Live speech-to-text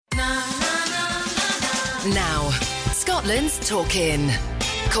Now, Scotland's Talkin'.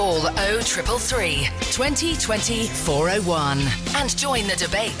 Call 0333 2020 401 and join the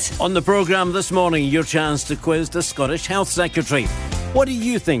debate. On the programme this morning, your chance to quiz the Scottish Health Secretary. What do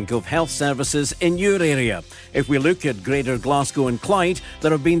you think of health services in your area? If we look at Greater Glasgow and Clyde, there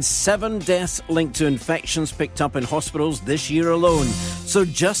have been 7 deaths linked to infections picked up in hospitals this year alone. So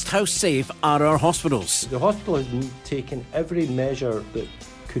just how safe are our hospitals? The hospital has taken every measure that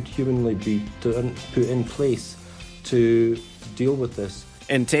could humanly be put in place to deal with this.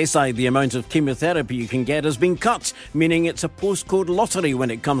 In Tayside, the amount of chemotherapy you can get has been cut, meaning it's a postcode lottery when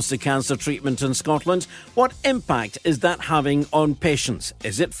it comes to cancer treatment in Scotland. What impact is that having on patients?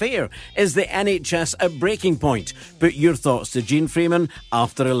 Is it fair? Is the NHS at breaking point? Put your thoughts to Jeane Freeman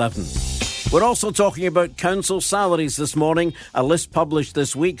after 11. We're also talking about council salaries this morning. A list published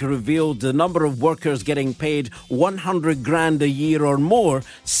this week revealed the number of workers getting paid 100 grand a year or more,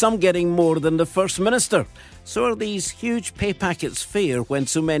 some getting more than the First Minister. So are these huge pay packets fair when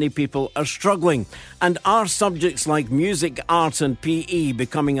so many people are struggling? And are subjects like music, art and PE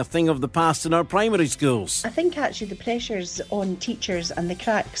becoming a thing of the past in our primary schools? I think actually the pressures on teachers and the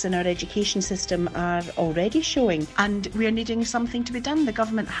cracks in our education system are already showing, and we're needing something to be done. The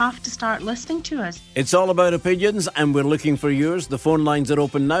government have to start listening to us. It's all about opinions and we're looking for yours. The phone lines are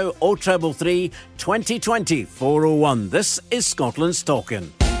open now, 0333 2020 401. This is Scotland's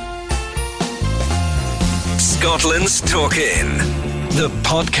Talkin'. Scotland's Talkin', the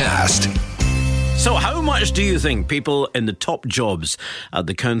podcast. So how much do you think people in the top jobs at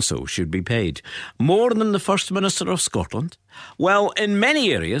the council should be paid? More than the First Minister of Scotland? Well, in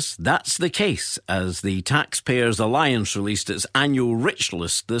many areas, that's the case, as the Taxpayers Alliance released its annual rich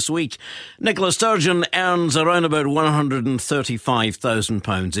list this week. Nicola Sturgeon earns around about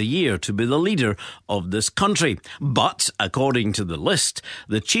 £135,000 a year to be the leader of this country. But, according to the list,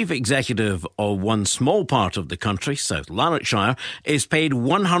 the chief executive of one small part of the country, South Lanarkshire, is paid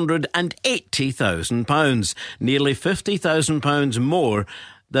 £180,000, nearly £50,000 more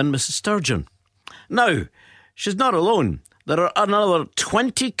than Mrs Sturgeon. Now, she's not alone. There are another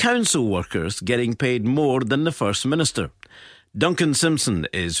 20 council workers getting paid more than the First Minister. Duncan Simpson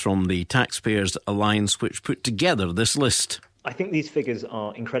is from the Taxpayers Alliance, which put together this list. I think these figures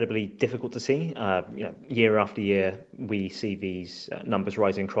are incredibly difficult to see. Year after year, we see these numbers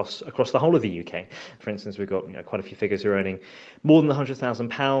rising across the whole of the UK. For instance, we've got quite a few figures who are earning more than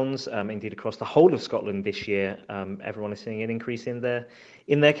 £100,000. Indeed, across the whole of Scotland this year, everyone is seeing an increase in their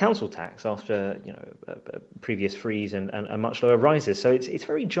council tax after a previous freeze and much lower rises. So it's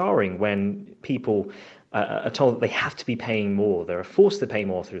very jarring when people are told that they have to be paying more. They're forced to pay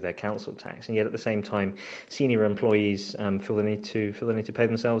more through their council tax, and yet at the same time, senior employees feel the need to pay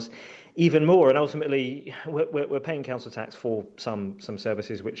themselves even more. And ultimately, we're paying council tax for some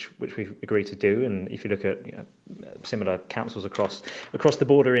services which we've agreed to do. And if you look at similar councils across the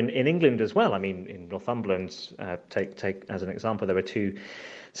border in England as well, I mean, in Northumberland, take as an example, there were 2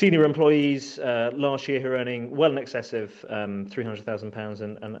 senior employees last year who are earning well in excess of £300,000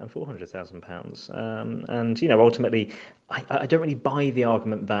 and £400,000. And ultimately, I don't really buy the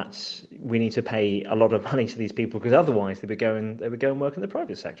argument that we need to pay a lot of money to these people, because otherwise they would go and work in the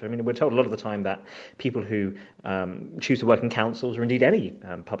private sector. I mean, we're told a lot of the time that people who choose to work in councils, or indeed any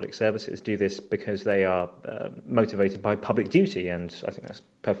public services, do this because they are motivated by public duty, and I think that's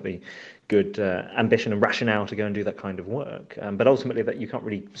perfectly good ambition and rationale to go and do that kind of work. But ultimately, that you can't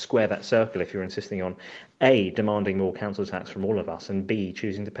really square that circle if you're insisting on A, demanding more council tax from all of us, and B,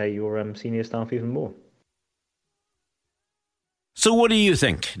 choosing to pay your senior staff even more. So what do you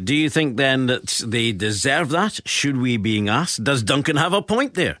think? Do you think then that they deserve that? Should we being asked? Does Duncan have a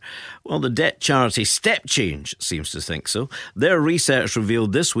point there? Well, the debt charity Step Change seems to think so. Their research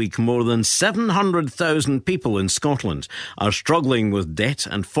revealed this week more than 700,000 people in Scotland are struggling with debt,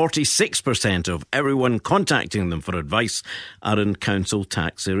 and 46% of everyone contacting them for advice are in council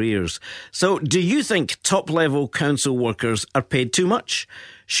tax arrears. So do you think top-level council workers are paid too much?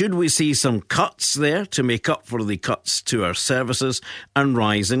 Should we see some cuts there to make up for the cuts to our services and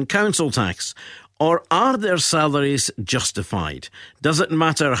rise in council tax? Or are their salaries justified? Does it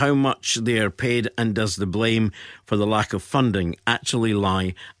matter how much they are paid, and does the blame for the lack of funding actually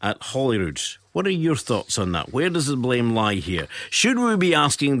lie at Holyrood? What are your thoughts on that? Where does the blame lie here? Should we be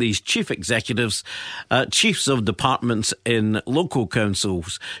asking these chief executives, chiefs of departments in local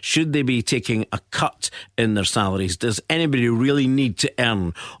councils, should they be taking a cut in their salaries? Does anybody really need to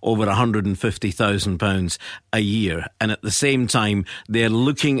earn over £150,000 a year? And at the same time, they're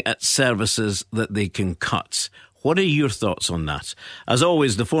looking at services that they can cut. What are your thoughts on that? As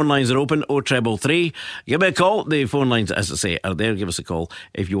always, the phone lines are open, 0333. Give me a call. The phone lines, as I say, are there. Give us a call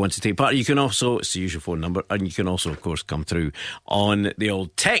if you want to take part. You can also, it's the usual phone number, and you can also, of course, come through on the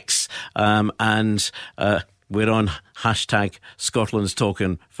old text. We're on hashtag Scotland's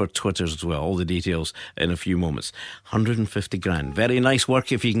Talking for Twitters as well. All the details in a few moments. 150 grand. Very nice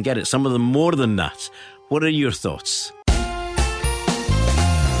work if you can get it. Some of them more than that. What are your thoughts?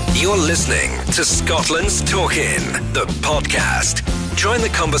 You're listening to Scotland's Talkin', the podcast. Join the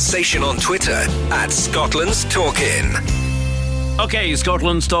conversation on Twitter at Scotland's Talkin'. Okay,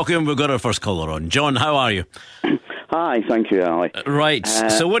 Scotland's Talkin'. We've got our first caller on. John, how are you? Hi, thank you, Ali. Right,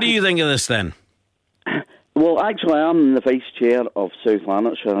 so what do you think of this then? Well, actually, I'm the Vice Chair of South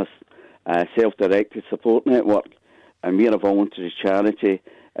Lanarkshire's Self-Directed Support Network, and we're a voluntary charity,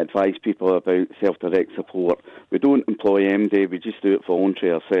 advise people about self-direct support. We don't employ MD, we just do it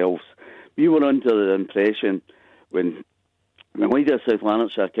voluntary ourselves. We were under the impression when the leader of South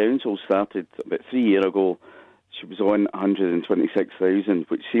Lanarkshire Council started about 3 years ago, she was on 126,000,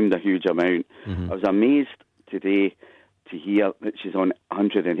 which seemed a huge amount. I was amazed today to hear that she's on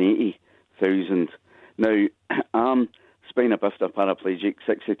 180,000. Now, I'm spina bifida paraplegic,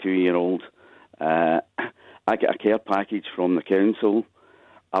 62-year-old. I get a care package from the council.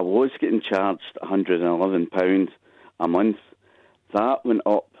 I was getting charged £111 a month. That went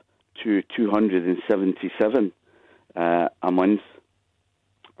up to £277 a month.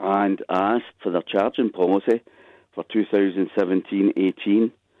 And I asked for their charging policy for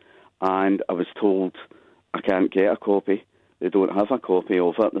 2017-18, and I was told I can't get a copy. They don't have a copy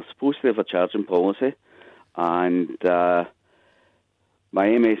of it. They're supposed to have a charging policy. And my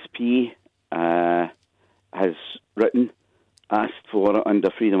MSP has written, asked for it under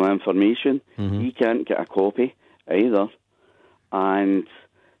Freedom of Information. He can't get a copy either. And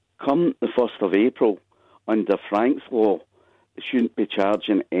come the 1st of April, under Frank's law, they shouldn't be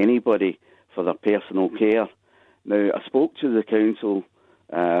charging anybody for their personal care. Now, I spoke to the council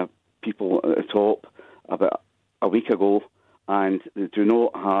people at the top about a week ago, and they do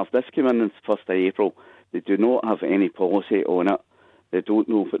not have, this came in the 1st of April, they do not have any policy on it. They don't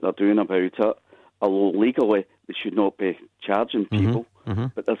know what they're doing about it. Although legally they should not be charging people,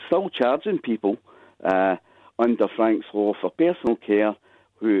 but they're still charging people under Frank's law for personal care,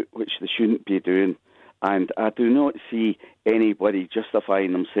 which they shouldn't be doing. And I do not see anybody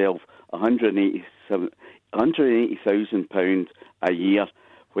justifying themselves £180,000 a year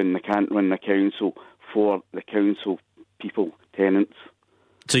when they can't run the council for the council people, tenants.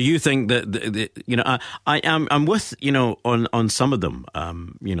 So you think that I'm with on some of them.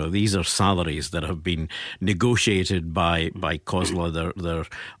 These are salaries that have been negotiated by COSLA, their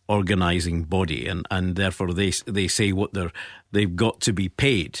organising body, and therefore they say what they've got to be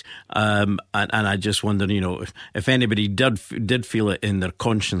paid. And I just wonder, if anybody did feel it in their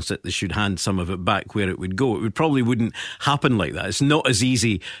conscience that they should hand some of it back where it would go, it probably wouldn't happen like that. It's not as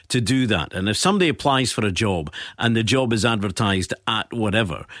easy to do that. And if somebody applies for a job and the job is advertised at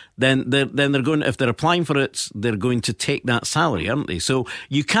whatever, then they're going. If they're applying for it, they're going to take that salary, aren't they? So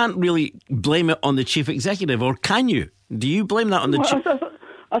you can't really blame it on the chief executive, or can you? Do you blame that on the chief?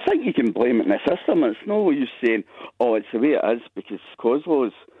 I think you can blame it in the system. It's no use saying, oh, it's the way it is because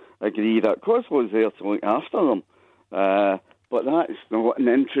COSLA's agree that COSLA's there to look after them. But that is not an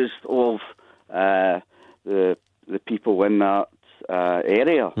interest of the people in that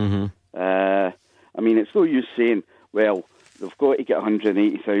area. I mean, it's no use saying, well, they've got to get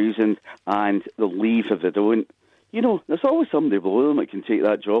 180,000 and they'll leave if they don't. There's always somebody below them that can take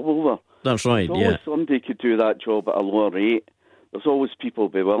that job over. That's right, There's always somebody could do that job at a lower rate. There's always people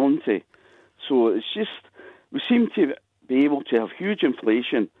be willing to. So it's just, we seem to be able to have huge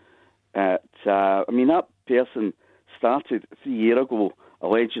inflation. That person started 3 years ago,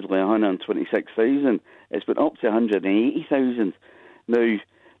 allegedly 126,000. It's been up to 180,000. Now,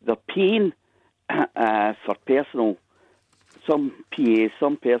 they're paying for some PAs,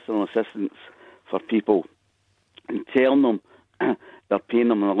 some personal assistants for people, and telling them they're paying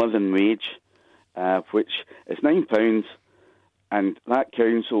them a living wage, which is £9. And that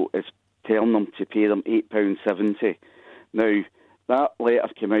council is telling them to pay them £8.70. Now, that letter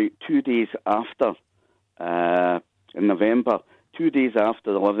came out 2 days after, in November, 2 days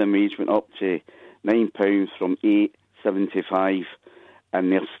after the living wage went up to £9 from £8.75,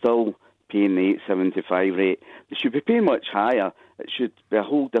 and they're still paying the £8.75 rate. They should be paying much higher. It should be a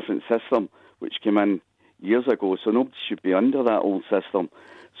whole different system, which came in years ago, so nobody should be under that old system.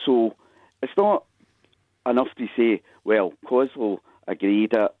 So it's not enough to say, well, COSLA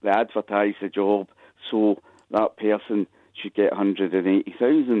agreed it, they advertised the job, so that person should get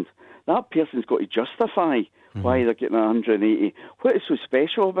 180,000. That person's got to justify why they're getting 180. What is so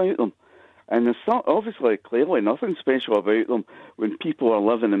special about them? And there's obviously, clearly nothing special about them when people are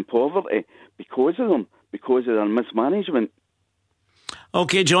living in poverty because of them, because of their mismanagement.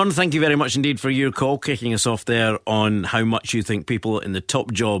 OK, John, thank you very much indeed for your call, kicking us off there on how much you think people in the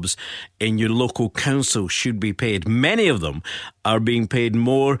top jobs in your local council should be paid. Many of them are being paid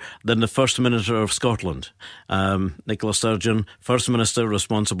more than the First Minister of Scotland. Nicola Sturgeon, First Minister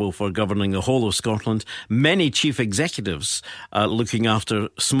responsible for governing the whole of Scotland. Many chief executives looking after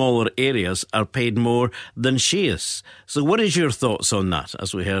smaller areas are paid more than she is. So what is your thoughts on that?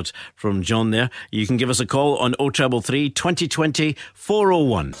 As we heard from John there, you can give us a call on 0333 2020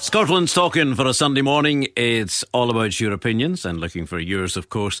 401. Scotland's Talking for a Sunday morning. It's all about your opinions and looking for yours, of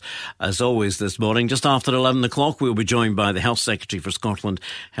course. As always this morning, just after 11 o'clock, we'll be joined by the Health Secretary for Scotland,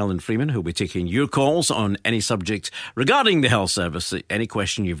 Jeane Freeman, who'll be taking your calls on any subject regarding the health service. Any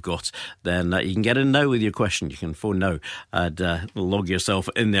question you've got, then you can get in now with your question. You can phone now and log yourself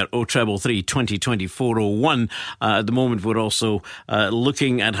in there, 0333 2020 401. At the moment, we're also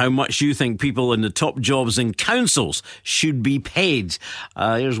looking at how much you think people in the top jobs in councils should be paid.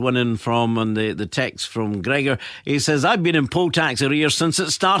 Here's one in from on the text from Gregor. He says, I've been in poll tax arrears since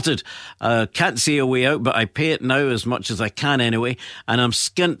it started. Can't see a way out, but I pay it now as much as I can anyway, and I'm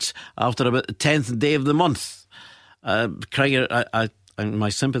skint after about the 10th day of the month. Gregor, my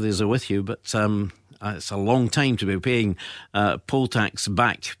sympathies are with you, but it's a long time to be paying poll tax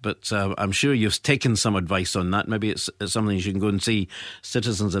back, but I'm sure you've taken some advice on that. Maybe it's something you can go and see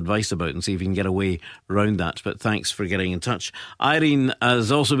Citizens' Advice about and see if you can get a way around that. But thanks for getting in touch. Irene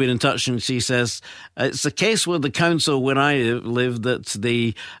has also been in touch, and she says it's the case with the council where I live that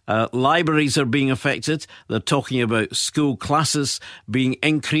the libraries are being affected. They're talking about school classes being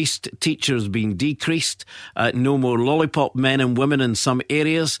increased, teachers being decreased, no more lollipop men and women in some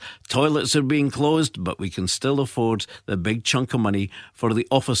areas, toilets are being closed, but we can still afford the big chunk of money for the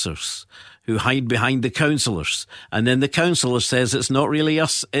officers who hide behind the councillors. And then the councillor says it's not really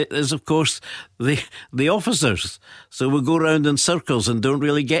us, it is, of course, the officers. So we go round in circles and don't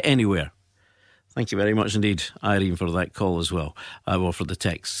really get anywhere. Thank you very much indeed, Irene, for that call as well, or for the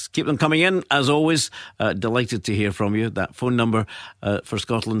texts. Keep them coming in, as always. Delighted to hear from you. That phone number for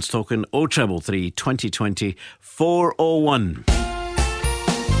Scotland's Talking, 0333 2020 401.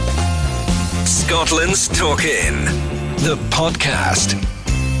 Scotland's Talking, the podcast.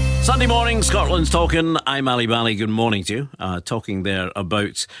 Sunday morning, Scotland's Talking. I'm Ali Bally. Good morning to you. Talking there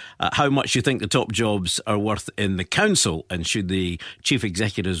about how much you think the top jobs are worth in the council, and should the chief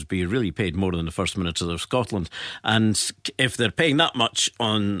executives be really paid more than the First Minister of Scotland? And if they're paying that much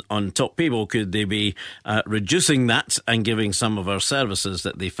on top people, could they be reducing that and giving some of our services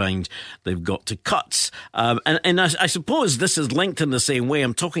that they find they've got to cut? And I suppose this is linked in the same way.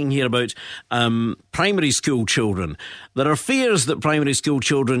 I'm talking here about primary school children. There are fears that primary school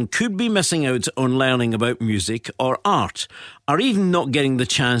children could be missing out on learning about music or art, or even not getting the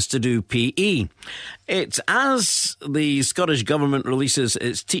chance to do PE. It's as the Scottish Government releases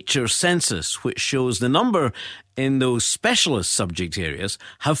its teacher census, which shows the number in those specialist subject areas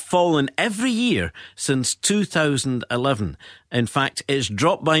have fallen every year since 2011. In fact, it's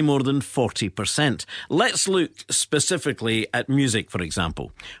dropped by more than 40%. Let's look specifically at music, for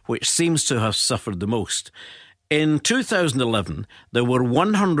example, which seems to have suffered the most. In 2011, there were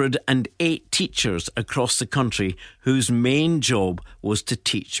 108 teachers across the country whose main job was to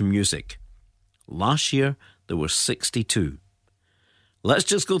teach music. Last year, there were 62. Let's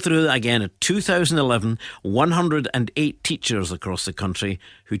just go through that again. In 2011, 108 teachers across the country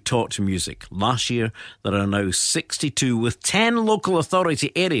who taught music. Last year, there are now 62, with 10 local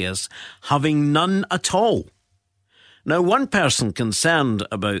authority areas having none at all. Now, one person concerned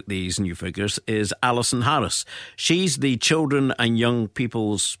about these new figures is Alison Harris. She's the Children and Young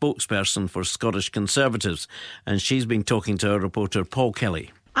People's spokesperson for Scottish Conservatives, and she's been talking to our reporter Paul Kelly.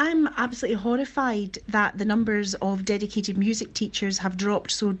 I'm absolutely horrified that the numbers of dedicated music teachers have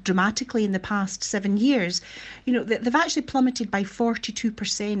dropped so dramatically in the past 7 years. You know, they've actually plummeted by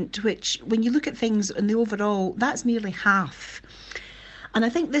 42%, which, when you look at things in the overall, that's nearly half. And I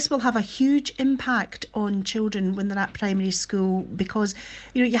think this will have a huge impact on children when they're at primary school, because,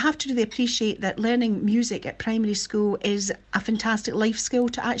 you know, you have to really appreciate that learning music at primary school is a fantastic life skill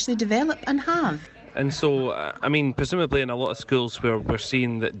to actually develop and have. And so, I mean, presumably in a lot of schools where we're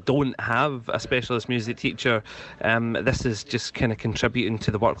seeing that don't have a specialist music teacher, this is just kind of contributing to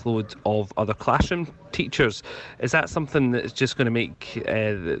the workload of other classroom teachers. Is that something that's just going to make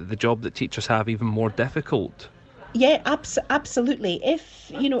the job that teachers have even more difficult? Yeah, absolutely. If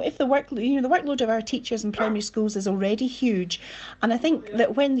the workload of our teachers in primary schools is already huge, and I think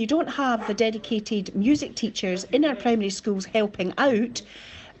that when you don't have the dedicated music teachers in our primary schools helping out,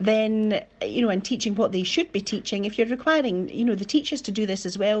 then, and teaching what they should be teaching, if you're requiring, the teachers to do this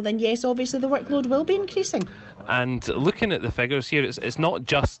as well, then yes, obviously the workload will be increasing. And looking at the figures here, it's not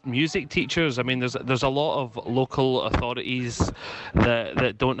just music teachers. I mean, there's a lot of local authorities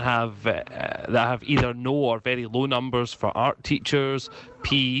that don't have that have either no or very low numbers for art teachers,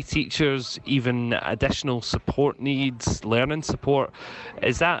 PE teachers, even additional support needs, learning support.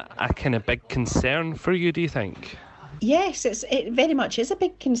 Is that a kind of big concern for you, do you think? Yes, it very much is a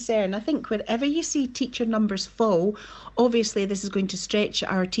big concern. I think wherever you see teacher numbers fall, obviously this is going to stretch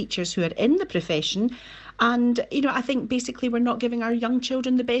our teachers who are in the profession. And, I think basically we're not giving our young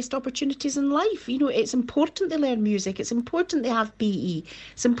children the best opportunities in life. It's important they learn music. It's important they have PE.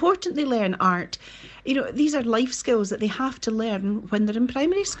 It's important they learn art. These are life skills that they have to learn when they're in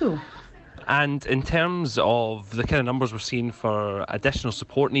primary school. And in terms of the kind of numbers we're seeing for additional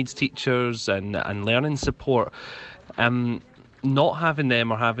support needs teachers and learning support, not having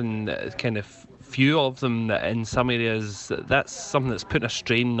them or having kind of few of them in some areas, that's something that's putting a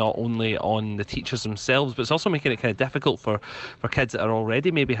strain not only on the teachers themselves, but it's also making it kind of difficult for kids that are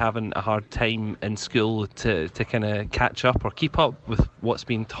already maybe having a hard time in school to kind of catch up or keep up with what's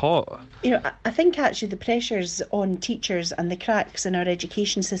being taught. I think actually the pressures on teachers and the cracks in our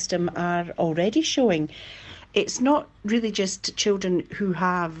education system are already showing. It's not really just children who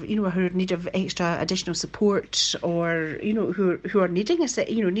have, who are in need of extra additional support or, who are needing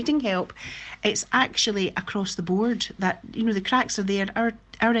needing help. It's actually across the board that, the cracks are there.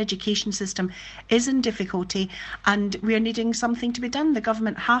 Our education system is in difficulty and we are needing something to be done. The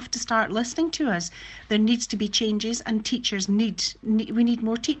government have to start listening to us. There needs to be changes and teachers we need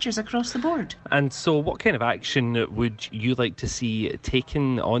more teachers across the board. And so what kind of action would you like to see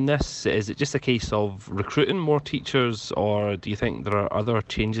taken on this? Is it just a case of recruiting more teachers or do you think there are other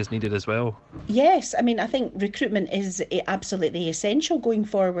changes needed as well? Yes, I think recruitment is absolutely essential going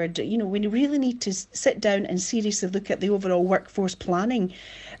forward. We really need to sit down and seriously look at the overall workforce planning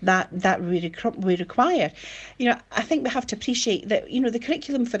that we require. I think we have to appreciate that, the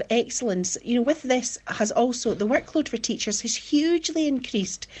curriculum for excellence, with this has also, the workload for teachers has hugely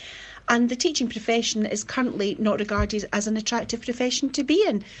increased. And the teaching profession is currently not regarded as an attractive profession to be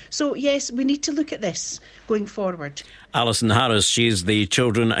in. So, yes, we need to look at this going forward. Alison Harris, she's the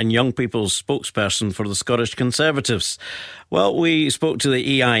Children and Young People's spokesperson for the Scottish Conservatives. Well, we spoke to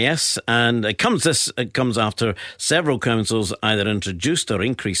the EIS, and it comes after several councils either introduced or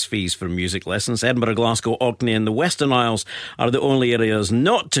increased fees for music lessons. Edinburgh, Glasgow, Orkney and the Western Isles are the only areas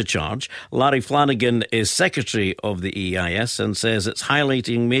not to charge. Larry Flanagan is secretary of the EIS and says it's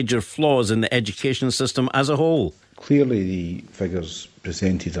highlighting major flaws in the education system as a whole. Clearly the figures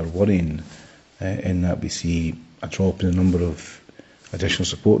presented are worrying in that we see a drop in the number of additional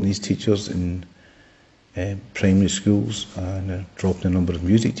support needs teachers in primary schools and a drop in the number of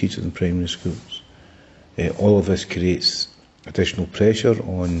music teachers in primary schools. All of this creates additional pressure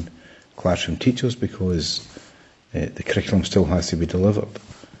on classroom teachers because the curriculum still has to be delivered.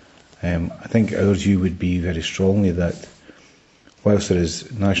 I think our view would be very strongly that whilst there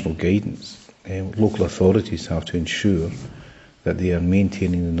is national guidance, local authorities have to ensure that they are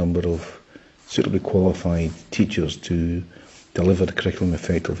maintaining the number of suitably qualified teachers to deliver the curriculum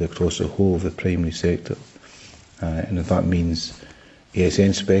effectively across the whole of the primary sector. And if that means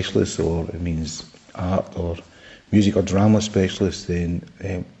ASN specialists or it means art or music or drama specialists, then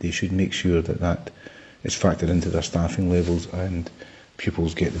they should make sure that is factored into their staffing levels and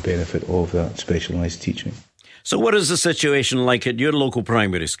pupils get the benefit of that specialised teaching. So what is the situation like at your local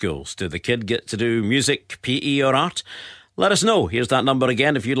primary schools? Do the kid get to do music, PE or art? Let us know. Here's that number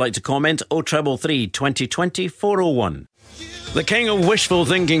again if you'd like to comment. 0333 2020 401. The king of wishful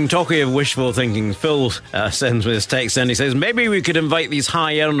thinking, talking of wishful thinking, Phil sends me his text and he says, maybe we could invite these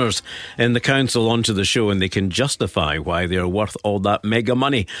high earners in the council onto the show and they can justify why they're worth all that mega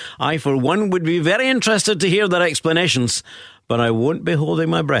money. I, for one, would be very interested to hear their explanations, but I won't be holding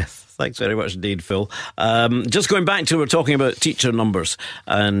my breath. Thanks very much indeed, Phil. Just going back to, we're talking about teacher numbers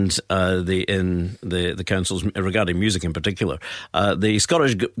and the councils regarding music in particular. The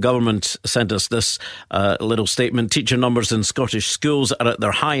Scottish Government sent us this little statement. Teacher numbers in Scottish schools are at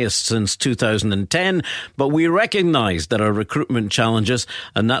their highest since 2010, but we recognise there are recruitment challenges,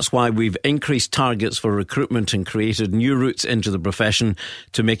 and that's why we've increased targets for recruitment and created new routes into the profession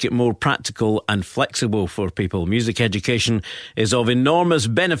to make it more practical and flexible for people. Music education is of enormous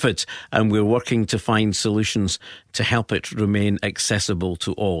benefit, and we're working to find solutions to help it remain accessible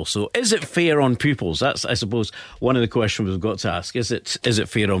to all. So is it fair on pupils? That's, I suppose, one of the questions we've got to ask. Is it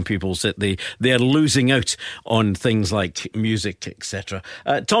fair on pupils that they are losing out on things like music, etc.?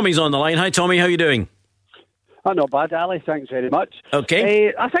 Tommy's on the line. Hi, Tommy. How are you doing? Oh, not bad, Ali. Thanks very much.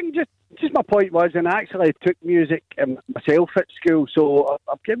 Okay. I think just my point was, and I actually took music myself at school, so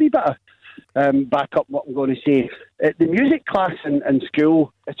I'll give you a bit of back up what I'm going to say. The music class in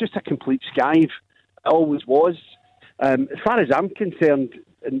school is just a complete skive. It always was. As far as I'm concerned,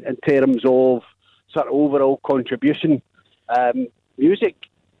 in terms of sort of overall contribution, music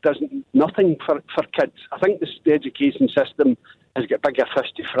does nothing for kids. I think the education system has got bigger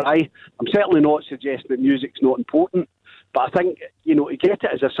fish to fry. I'm certainly not suggesting that music's not important, but I think, to get it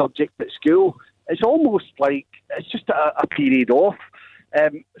as a subject at school, it's almost like it's just a period off.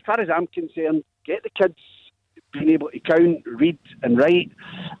 As far as I'm concerned, get the kids being able to count, read and write,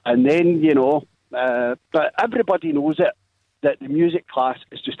 and then, but everybody knows it, that the music class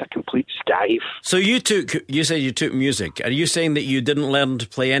is just a complete skive. So you said you took music. Are you saying that you didn't learn to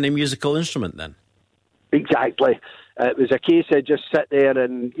play any musical instrument then? Exactly. It was a case of just sit there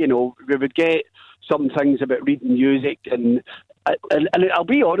and, we would get some things about reading music and I'll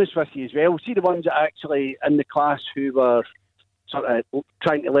be honest with you as well. See the ones that actually in the class who were sort of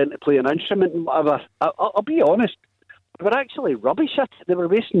trying to learn to play an instrument and whatever, I'll be honest, they were actually rubbish at it. They were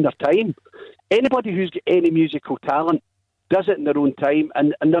wasting their time. Anybody who's got any musical talent does it in their own time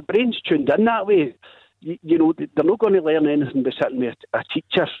and their brain's tuned in that way. They're not going to learn anything by sitting with a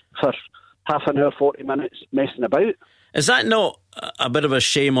teacher for half an hour, 40 minutes messing about. Is that not a bit of a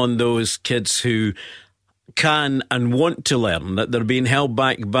shame on those kids who can and want to learn, that they're being held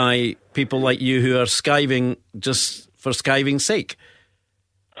back by people like you who are skiving just for skiving's sake?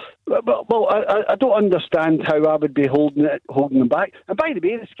 Well, I don't understand how I would be holding them back. And by the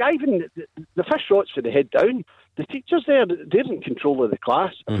way, the skiving, the fish rots for the head down. The teachers there, they're in control of the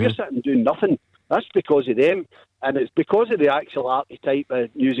class. If we're sitting doing nothing, that's because of them. And it's because of the actual archetype of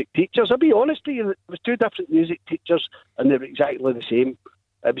music teachers. I'll be honest with you, there was two different music teachers and they were exactly the same.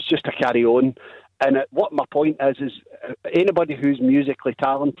 It was just a carry on. And what my point is anybody who's musically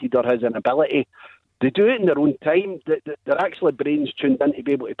talented or has an ability, they do it in their own time. They're actually brains tuned in to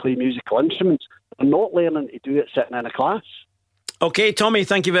be able to play musical instruments. They're not learning to do it sitting in a class. OK, Tommy,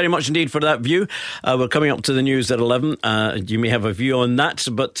 thank you very much indeed for that view. We're coming up to the news at 11. You may have a view on that,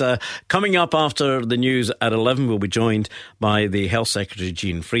 but coming up after the news at 11, we'll be joined by the Health Secretary,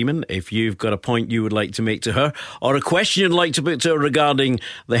 Jeane Freeman. If you've got a point you would like to make to her or a question you'd like to put to her regarding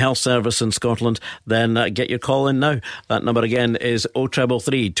the health service in Scotland, then get your call in now. That number again is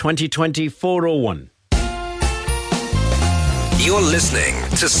 0333 2020 401. You're listening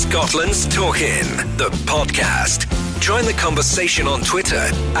to Scotland's Talkin', the podcast. Join the conversation on Twitter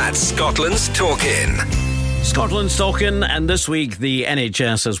at Scotland's Talkin'. Scotland's Talkin', and this week the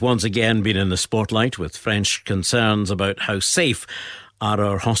NHS has once again been in the spotlight with French concerns about how safe are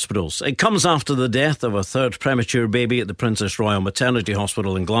our hospitals. It comes after the death of a third premature baby at the Princess Royal Maternity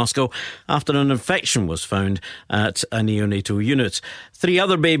Hospital in Glasgow after an infection was found at a neonatal unit. 3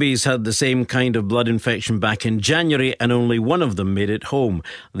 other babies had the same kind of blood infection back in January and only one of them made it home.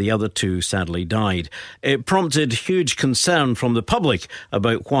 The other 2 sadly died. It prompted huge concern from the public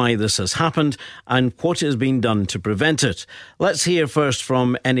about why this has happened and what has been done to prevent it. Let's hear first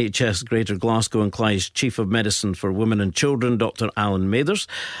from NHS Greater Glasgow and Clyde's Chief of Medicine for Women and Children, Dr Alan Mathers,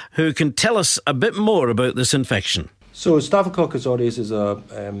 who can tell us a bit more about this infection. So Staphylococcus aureus is a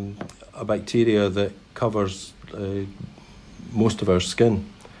bacteria that covers most of our skin.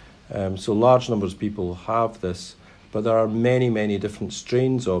 So large numbers of people have this, but there are many, many different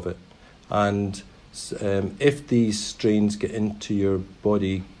strains of it. And if these strains get into your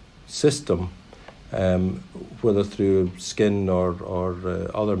body system, whether through skin or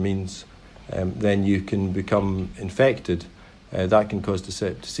other means, then you can become infected. That can cause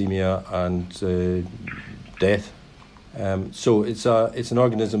septicemia and death. So it's an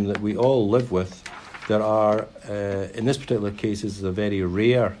organism that we all live with. There are, in this particular case, is a very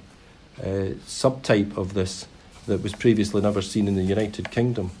rare subtype of this that was previously never seen in the United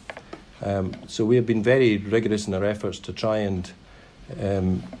Kingdom. So we have been very rigorous in our efforts to try and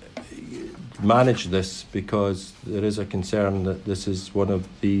manage this, because there is a concern that this is one of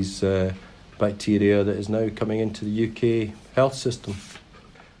these bacteria that is now coming into the UK health system.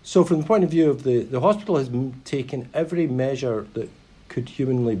 So from the point of view of the hospital has taken every measure that could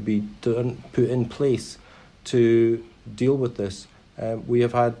humanly be done, put in place to deal with this. We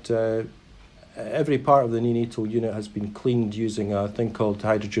have had every part of the neonatal unit has been cleaned using a thing called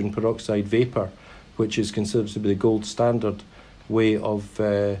hydrogen peroxide vapour, which is considered to be the gold standard way of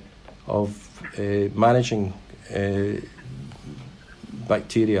managing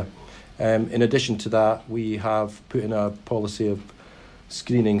bacteria. In addition to that, we have put in a policy of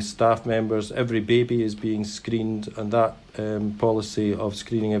screening staff members. Every baby is being screened, and that policy of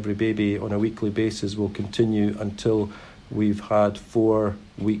screening every baby on a weekly basis will continue until we've had 4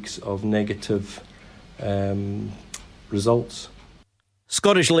 weeks of negative results.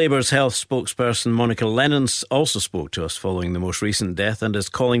 Scottish Labour's health spokesperson Monica Lennon also spoke to us following the most recent death and is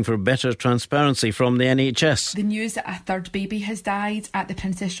calling for better transparency from the NHS. The news that a third baby has died at the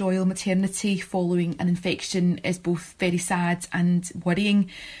Princess Royal maternity following an infection is both very sad and worrying.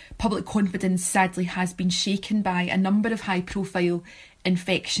 Public confidence sadly has been shaken by a number of high-profile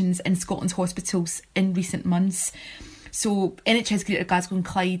infections in Scotland's hospitals in recent months. So NHS Greater Glasgow and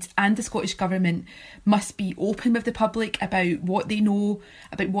Clyde and the Scottish Government must be open with the public about what they know,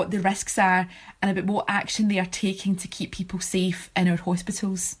 about what the risks are, and about what action they are taking to keep people safe in our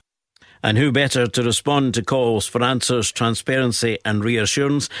hospitals. And who better to respond to calls for answers, transparency and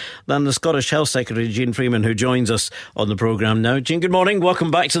reassurance than the Scottish Health Secretary, Jeane Freeman, who joins us on the programme now. Jeane, good morning.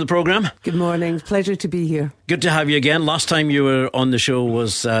 Welcome back to the programme. Good morning. Pleasure to be here. Good to have you again. Last time you were on the show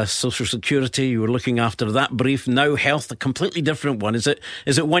was Social Security. You were looking after that brief. Now health, a completely different one. Is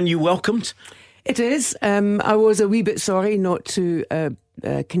it one you welcomed? It is. I was a wee bit sorry not to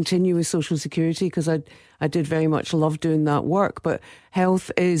continue with Social Security because I did very much love doing that work, but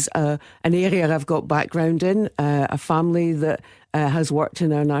health is an area I've got background in, a family that has worked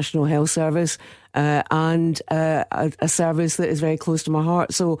in our National Health Service and a service that is very close to my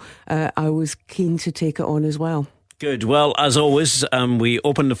heart, so I was keen to take it on as well. Good. Well, as always, we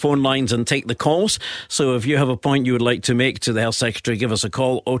open the phone lines and take the calls. So if you have a point you would like to make to the Health Secretary, give us a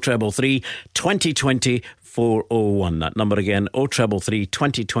call, 0333 2020 401. That number again, 0333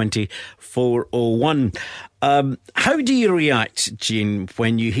 2020 401. How do you react, Jeane,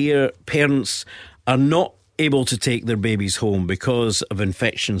 when you hear parents are not able to take their babies home because of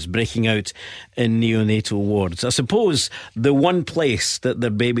infections breaking out in neonatal wards? I suppose the one place that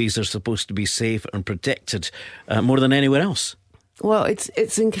their babies are supposed to be safe and protected more than anywhere else. Well,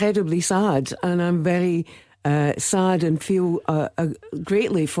 it's incredibly sad, and I'm very sad and feel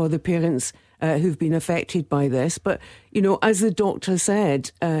greatly for the parents who've been affected by this. But, you know, as the doctor said,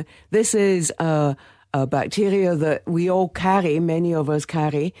 this is a bacteria that we all carry, many of us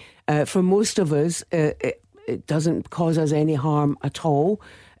carry. For most of us, it doesn't cause us any harm at all.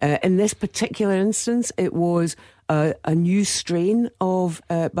 In this particular instance, it was a new strain of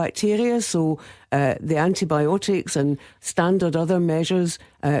bacteria, so the antibiotics and standard other measures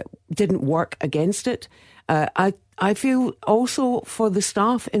didn't work against it. I feel also for the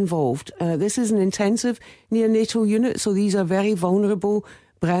staff involved. This is an intensive neonatal unit, so these are very vulnerable,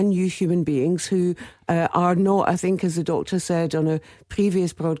 brand new human beings who are not, I think, as the doctor said on a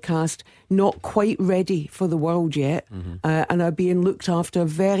previous broadcast, not quite ready for the world yet, and are being looked after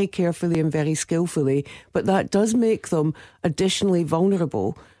very carefully and very skillfully. But that does make them additionally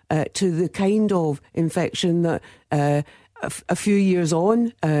vulnerable to the kind of infection that a few years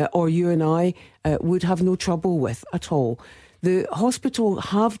on, or you and I would have no trouble with at all. The hospital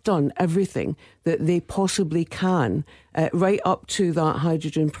have done everything that they possibly can right up to that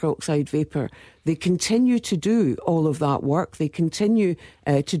hydrogen peroxide vapour. They continue to do all of that work. They continue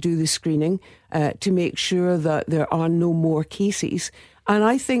to do the screening to make sure that there are no more cases. And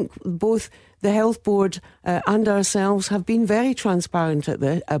I think both the Health Board and ourselves have been very transparent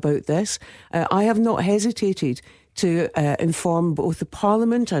about this. I have not hesitated to inform both the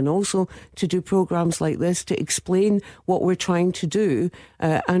Parliament and also to do programmes like this to explain what we're trying to do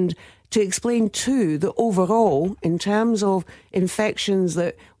and to explain too that overall, in terms of infections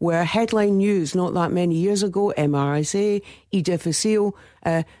that were headline news not that many years ago, MRSA, E. difficile,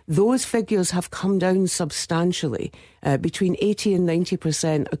 those figures have come down substantially, between 80 and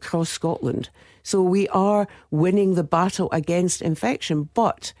 90% across Scotland. So we are winning the battle against infection,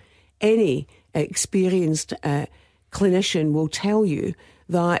 but any experienced clinician will tell you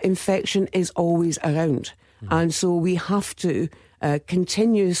that infection is always around. And so we have to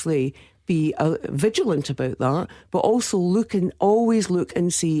continuously be vigilant about that, but also always look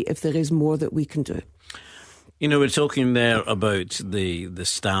and see if there is more that we can do. You know, we're talking there about the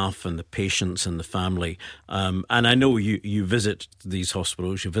staff and the patients and the family, and I know you visit these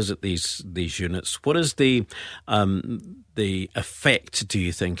hospitals, you visit these units. What is the effect, do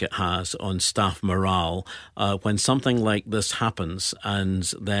you think, it has on staff morale when something like this happens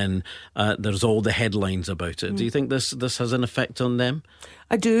and then there's all the headlines about it? Do you think this has an effect on them?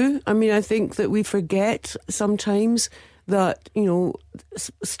 I do. I mean, I think that we forget sometimes that, you know,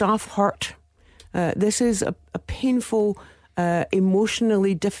 staff hurt. This is a painful,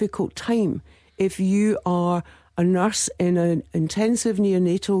 emotionally difficult time. If you are a nurse in an intensive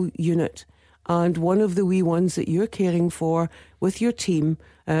neonatal unit and one of the wee ones that you're caring for with your team,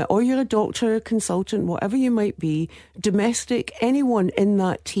 or you're a doctor, a consultant, whatever you might be, domestic, anyone in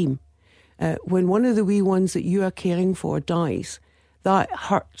that team, when one of the wee ones that you are caring for dies, that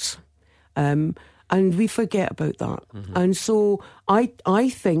hurts. And we forget about that. Mm-hmm. And so I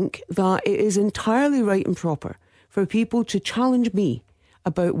think that it is entirely right and proper for people to challenge me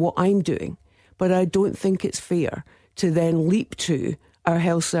about what I'm doing, but I don't think it's fair to then leap to our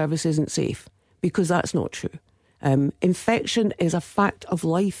health service isn't safe, because that's not true. Infection is a fact of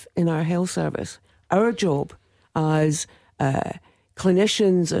life in our health service. Our job as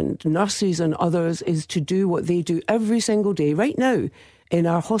clinicians and nurses and others is to do what they do every single day. Right now, in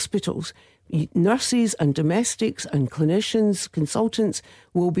our hospitals, nurses and domestics and clinicians, consultants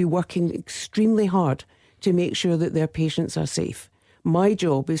will be working extremely hard to make sure that their patients are safe. My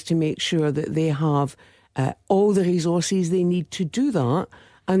job is to make sure that they have all the resources they need to do that,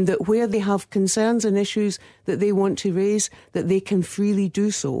 and that where they have concerns and issues that they want to raise, that they can freely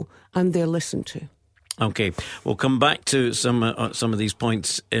do so and they're listened to. OK, we'll come back to some of these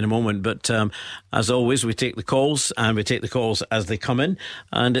points in a moment, but as always, we take the calls, and we take the calls as they come in.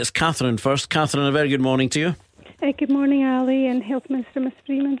 And it's Catherine first. Catherine, a very good morning to you. Good morning, Ali, and Health Minister Miss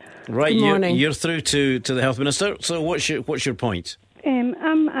Freeman. Right, good morning. You're through to the Health Minister, so what's your point?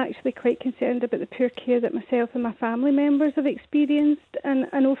 I'm actually quite concerned about the poor care that myself and my family members have experienced, and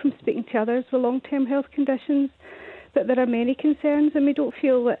I know from speaking to others with long-term health conditions that there are many concerns, and we don't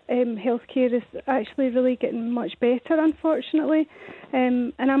feel that healthcare is actually really getting much better, unfortunately.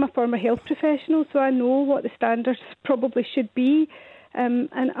 And I'm a former health professional, so I know what the standards probably should be. And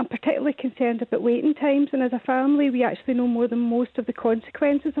I'm particularly concerned about waiting times, and as a family we actually know more than most of the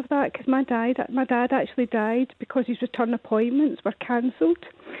consequences of that, because my dad actually died because his return appointments were cancelled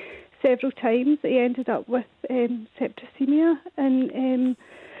several times. He ended up with septicemia and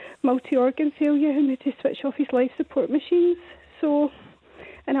multi-organ failure, and had to switch off his life support machines. So,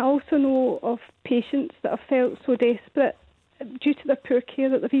 and I also know of patients that have felt so desperate due to their poor care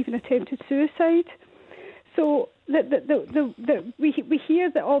that they've even attempted suicide. So we hear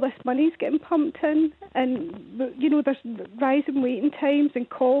that all this money's getting pumped in, and there's rising waiting times and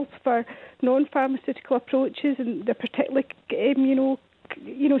calls for non-pharmaceutical approaches, and they're particularly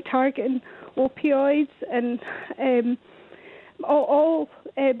targeting opioids, and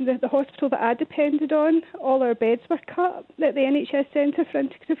the hospital that I depended on, all our beds were cut at the NHS Centre for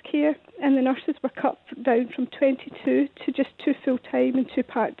Integrative Care, and the nurses were cut down from 22 to just 2 full-time and 2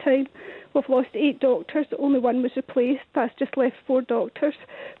 part-time. We've lost 8 doctors, only 1 was replaced. That's just left 4 doctors.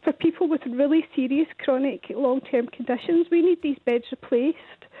 For people with really serious chronic long-term conditions, we need these beds replaced.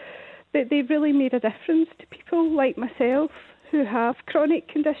 They've really made a difference to people like myself who have chronic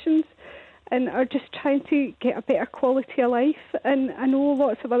conditions and are just trying to get a better quality of life. And I know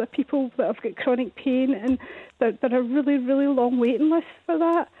lots of other people that have got chronic pain, and there are really, really long waiting lists for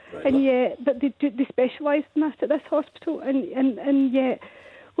that. Right. And yet, they specialise in that at this hospital, and yet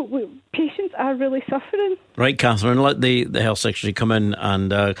patients are really suffering. Right, Catherine, let the Health Secretary come in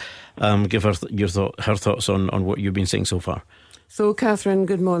and give her her thoughts on what you've been saying so far. So, Catherine,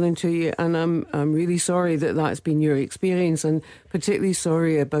 good morning to you, and I'm really sorry that that's been your experience, and particularly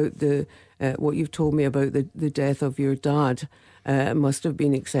sorry about what you've told me about the death of your dad. It must have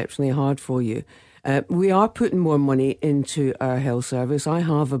been exceptionally hard for you. We are putting more money into our health service. I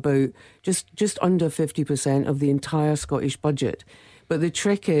have about just under 50% of the entire Scottish budget. But the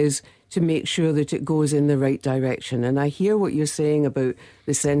trick is to make sure that it goes in the right direction. And I hear what you're saying about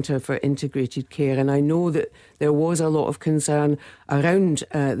the Centre for Integrated Care, and I know that there was a lot of concern around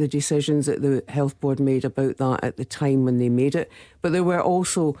the decisions that the Health Board made about that at the time when they made it. But there were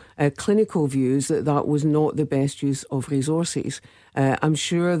also clinical views that was not the best use of resources. I'm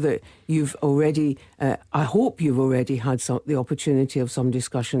sure that you've already, I hope you've already had the opportunity of some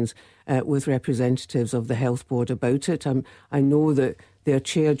discussions with representatives of the Health Board about it. I know that their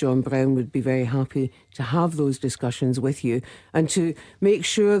chair, John Brown, would be very happy to have those discussions with you and to make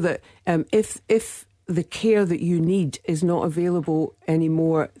sure that if the care that you need is not available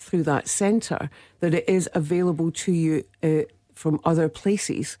anymore through that centre, that it is available to you from other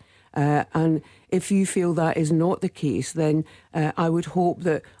places. And if you feel that is not the case, then I would hope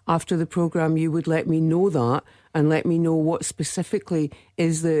that after the programme you would let me know that, and let me know what specifically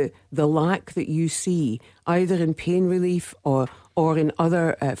is the lack that you see, either in pain relief or in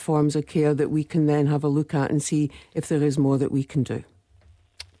other forms of care, that we can then have a look at and see if there is more that we can do.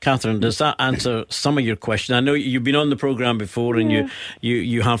 Catherine, does that answer some of your question? I know you've been on the programme before, and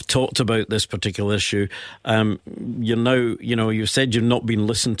you have talked about this particular issue. You're now, you've said you've not been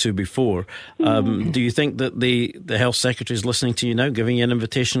listened to before. Do you think that the Health Secretary is listening to you now, giving you an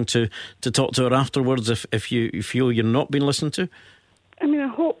invitation to talk to her afterwards if you feel you're not being listened to? I mean, I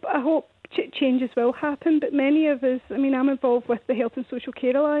hope changes will happen, but many of us, I'm involved with the Health and Social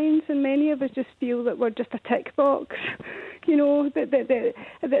Care Alliance, and many of us just feel that we're just a tick box. That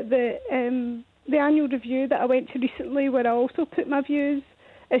the annual review that I went to recently, where I also put my views,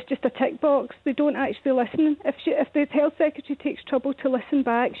 is just a tick box. They don't actually listen. If the Health Secretary takes trouble to listen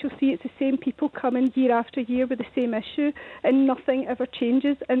back, she'll see it's the same people coming year after year with the same issue, and nothing ever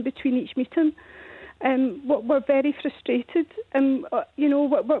changes in between each meeting. We're very frustrated, and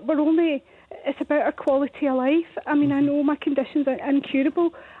we're only. It's about our quality of life. I mean, I know my conditions are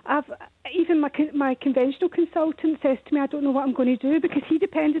incurable. Even my conventional consultant says to me, I don't know what I'm going to do, because he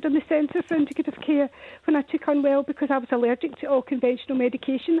depended on the Centre for Integrative Care when I took unwell because I was allergic to all conventional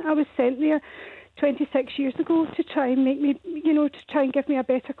medication. I was sent there 26 years ago to try and make me, to try and give me a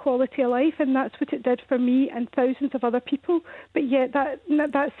better quality of life, and that's what it did for me and thousands of other people. But yet that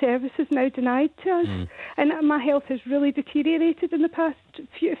service is now denied to us, and my health has really deteriorated in the past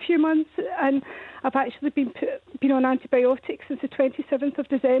few months, and I've actually been on antibiotics since the 27th of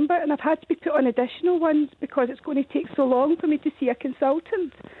December, and I've had to be put on additional ones because it's going to take so long for me to see a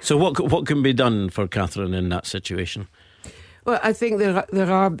consultant. So what can be done for Catherine in that situation? Well, I think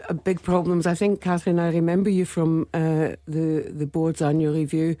there are big problems. I think, Catherine, I remember you from the board's annual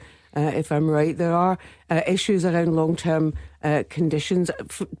review, if I'm right. There are issues around long-term conditions.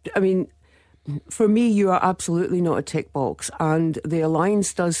 For me, you are absolutely not a tick box, and the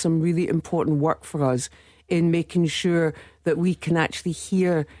Alliance does some really important work for us in making sure that we can actually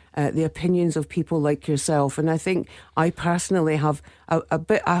hear the opinions of people like yourself. And I think I personally have a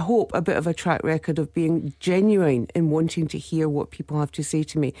bit of a track record of being genuine in wanting to hear what people have to say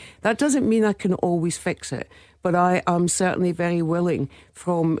to me. That doesn't mean I can always fix it, but I am certainly very willing,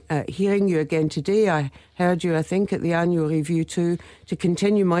 from hearing you again today, I heard you, I think, at the annual review too, to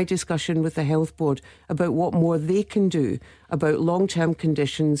continue my discussion with the Health Board about what more they can do about long-term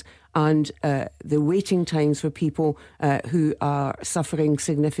conditions and the waiting times for people who are suffering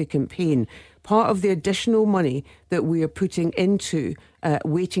significant pain. Part of the additional money that we are putting into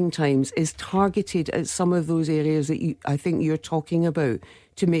waiting times is targeted at some of those areas that I think you're talking about,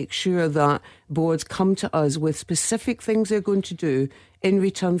 to make sure that boards come to us with specific things they're going to do in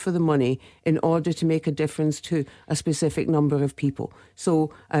return for the money in order to make a difference to a specific number of people.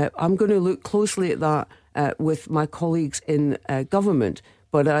 So I'm going to look closely at that with my colleagues in government,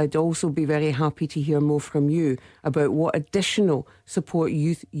 but I'd also be very happy to hear more from you about what additional support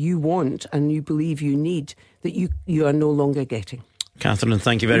you want and you believe you need that you are no longer getting. Catherine,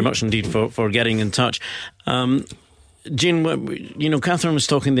 thank you very much indeed for getting in touch. Jeane, Catherine was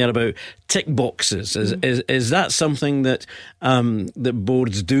talking there about tick boxes. Is that something that that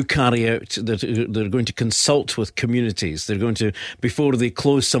boards do carry out? That they're going to consult with communities. They're going to, before they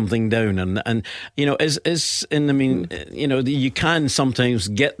close something down, and you can sometimes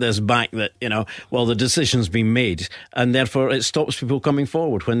get this back that the decision's been made, and therefore it stops people coming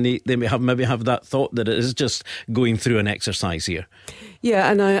forward when they maybe have that thought that it is just going through an exercise here.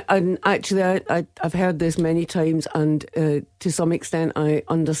 Yeah, and I've heard this many times, and to some extent I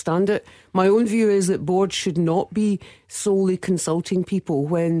understand it. My own view is that boards should not be solely consulting people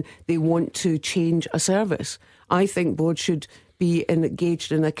when they want to change a service. I think boards should be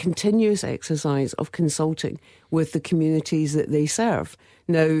engaged in a continuous exercise of consulting with the communities that they serve.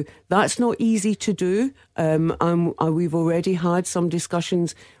 Now, that's not easy to do. We've already had some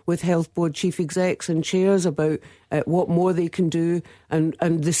discussions with Health Board chief execs and chairs about what more they can do and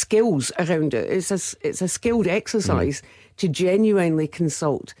the skills around it. It's a skilled exercise to genuinely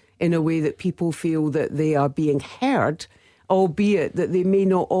consult in a way that people feel that they are being heard, albeit that they may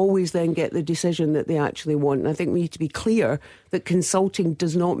not always then get the decision that they actually want. And I think we need to be clear that consulting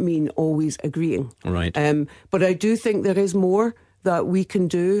does not mean always agreeing. Right. But I do think there is more that we can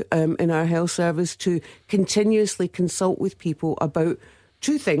do in our health service to continuously consult with people about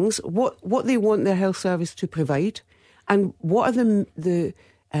two things: what they want their health service to provide, and what are the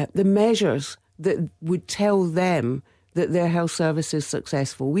measures that would tell them that their health service is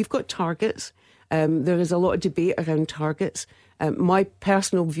successful. We've got targets. There is a lot of debate around targets. My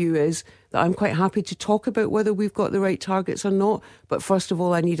personal view is that I'm quite happy to talk about whether we've got the right targets or not. But first of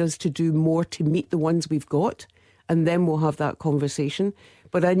all, I need us to do more to meet the ones we've got, and then we'll have that conversation.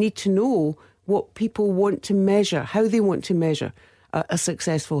 But I need to know what people want to measure, how they want to measure a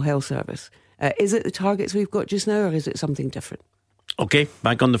successful health service. Is it the targets we've got just now, or is it something different? OK,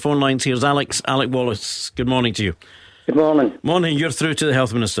 back on the phone lines. Here's Alex. Alec Wallace, good morning to you. Good morning. Morning, you're through to the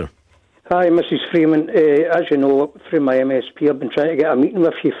Health Minister. Hi, Mrs. Freeman. As you know, through my MSP, I've been trying to get a meeting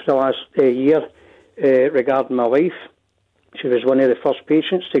with you for the last year regarding my wife. She was one of the first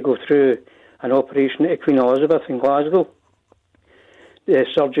patients to go through an operation at Queen Elizabeth in Glasgow. The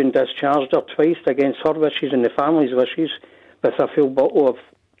surgeon discharged her twice against her wishes and the family's wishes with a full bottle of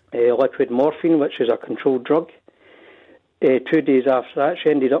liquid morphine, which is a controlled drug. 2 days after that, she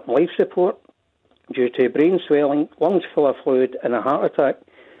ended up in life support due to brain swelling, lungs full of fluid and a heart attack.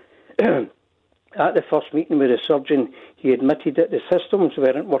 At the first meeting with the surgeon, he admitted that the systems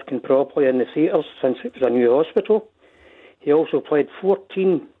weren't working properly in the theatres since it was a new hospital. He also pled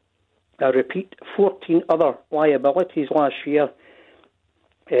 14 other liabilities last year.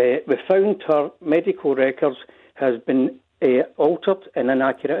 We found her medical records has been altered and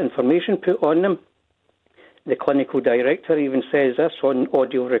inaccurate information put on them. The clinical director even says this on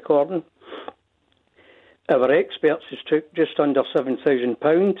audio recording. Our experts has took just under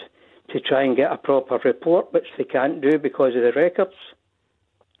 £7,000 to try and get a proper report, which they can't do because of the records.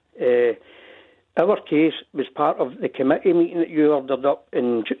 Our case was part of the committee meeting that you ordered up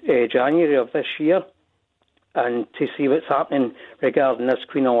in January of this year, and to see what's happening regarding this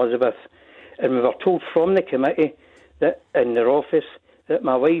Queen Elizabeth. And we were told from the committee that in their office that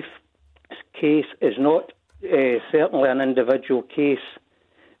my wife's case is not certainly an individual case.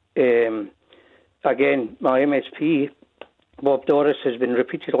 Again, my MSP, Bob Doris, has been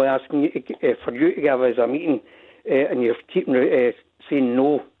repeatedly asking you for you to give us a meeting, and you're keeping saying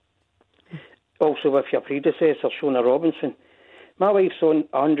no. Also with your predecessor, Shona Robinson. My wife's on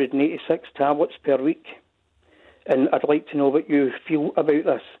 186 tablets per week, and I'd like to know what you feel about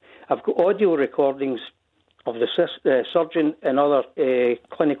this. I've got audio recordings of the surgeon and other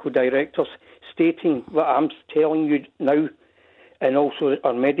clinical directors stating what I'm telling you now, and also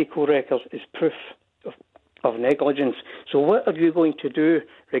our medical records is proof of negligence. So what are you going to do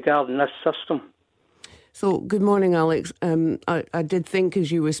regarding this system? So, good morning, Alex. I did think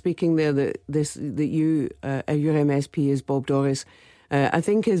as you were speaking there that your MSP is Bob Doris. I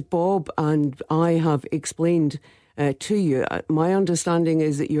think as Bob and I have explained to you, my understanding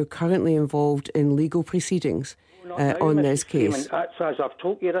is that you're currently involved in legal proceedings on this case. Freeman, as I've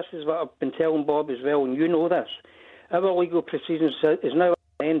told you, this is what I've been telling Bob as well, and you know this. Our legal proceedings is now at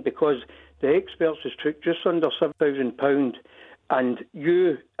the end because the experts has took just under £7,000, and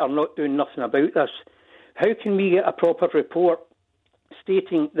you are not doing nothing about this. How can we get a proper report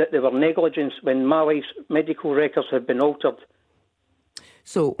stating that there were negligence when my wife's medical records have been altered?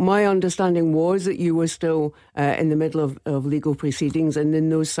 So my understanding was that you were still in the middle of legal proceedings, and in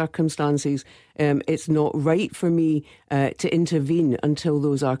those circumstances, it's not right for me to intervene until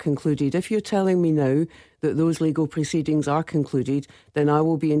those are concluded. If you're telling me now that those legal proceedings are concluded, then I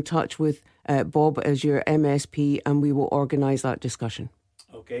will be in touch with Bob as your MSP, and we will organise that discussion.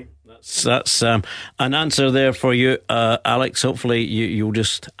 Okay, that's an answer there for you, Alex. Hopefully you'll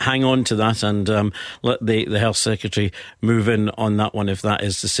just hang on to that and let the Health Secretary move in on that one if that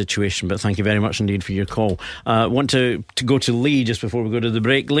is the situation. But thank you very much indeed for your call. I want to go to Lee just before we go to the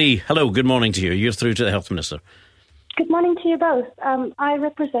break. Lee, hello, good morning to you. You're through to the Health Minister. Good morning to you both. I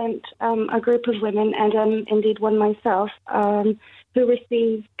represent a group of women, and I'm indeed one myself, who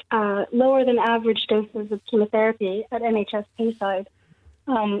received lower than average doses of chemotherapy at NHS Tayside.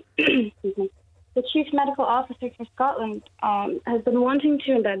 Excuse me. The Chief Medical Officer for Scotland has been wanting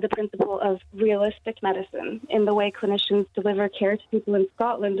to embed the principle of realistic medicine in the way clinicians deliver care to people in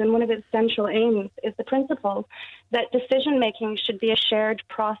Scotland, and one of its central aims is the principle that decision-making should be a shared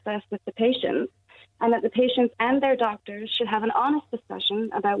process with the patients, and that the patients and their doctors should have an honest discussion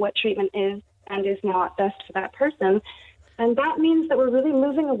about what treatment is and is not best for that person. And that means that we're really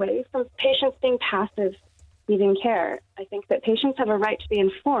moving away from patients being passive receiving care. I think that patients have a right to be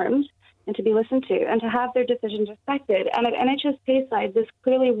informed and to be listened to and to have their decisions respected. And at NHS Tayside, this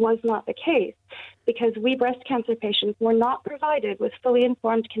clearly was not the case because we breast cancer patients were not provided with fully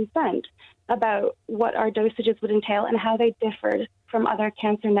informed consent about what our dosages would entail and how they differed from other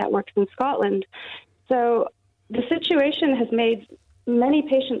cancer networks in Scotland. So the situation has made many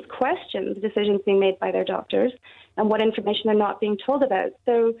patients question the decisions being made by their doctors and what information they're not being told about.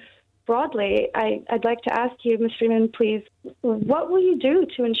 So broadly, I'd like to ask you, Ms. Freeman, please, what will you do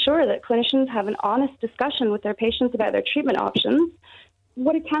to ensure that clinicians have an honest discussion with their patients about their treatment options?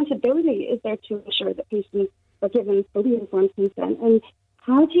 What accountability is there to ensure that patients are given fully informed consent? And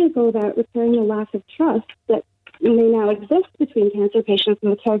how do you go about repairing the lack of trust that may now exist between cancer patients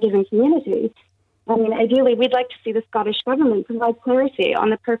and the caregiving community? I mean, ideally, we'd like to see the Scottish Government provide clarity on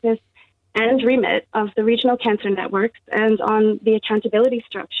the purpose and remit of the regional cancer networks and on the accountability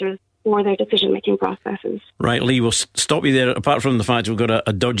structures for their decision-making processes. Right, Lee, we'll stop you there. Apart from the fact we've got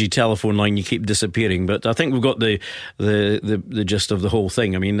a dodgy telephone line, you keep disappearing, but I think we've got the gist of the whole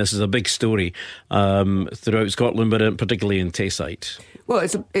thing. I mean, this is a big story throughout Scotland, but particularly in Tayside. Well,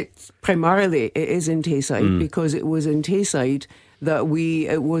 it's primarily it is in Tayside because it was in Tayside that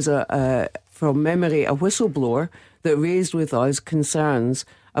it was from memory a whistleblower that raised with us concerns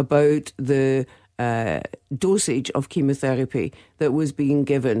about the dosage of chemotherapy that was being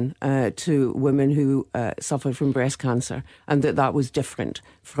given to women who suffered from breast cancer, and that was different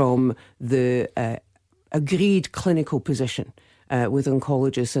from the agreed clinical position with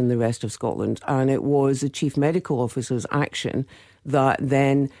oncologists in the rest of Scotland. And it was the Chief Medical Officer's action that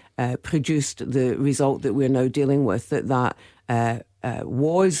then produced the result that we're now dealing with, that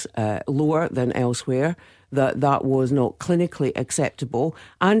was lower than elsewhere, that was not clinically acceptable,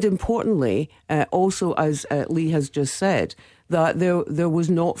 and importantly, also, as Lee has just said, that there was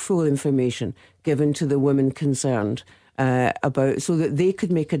not full information given to the women concerned about, so that they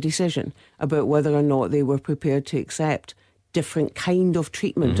could make a decision about whether or not they were prepared to accept different kind of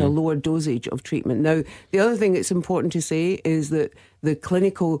treatment, a lower dosage of treatment. Now, the other thing that's important to say is that the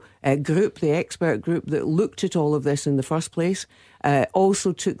clinical group, the expert group that looked at all of this in the first place,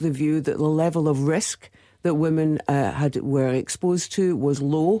 also took the view that the level of risk that women were exposed to was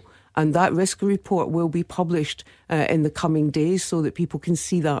low, and that risk report will be published in the coming days so that people can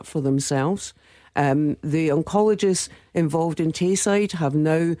see that for themselves. The oncologists involved in Tayside have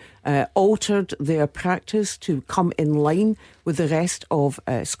now altered their practice to come in line with the rest of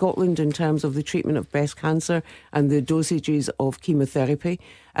Scotland in terms of the treatment of breast cancer and the dosages of chemotherapy.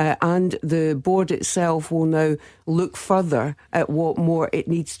 And the board itself will now look further at what more it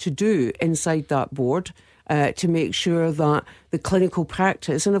needs to do inside that board to make sure that the clinical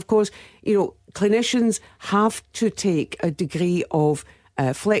practice, and of course, clinicians have to take a degree of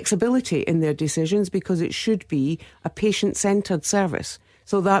flexibility in their decisions because it should be a patient-centred service.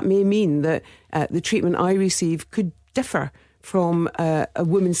 So that may mean that the treatment I receive could differ from a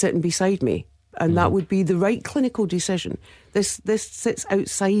woman sitting beside me, and that would be the right clinical decision. This sits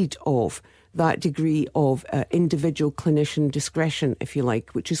outside of that degree of individual clinician discretion, if you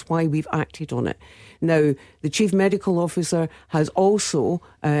like, which is why we've acted on it. Now, the Chief Medical Officer has also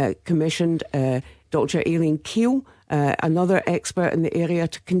commissioned Dr. Aileen Keel, another expert in the area,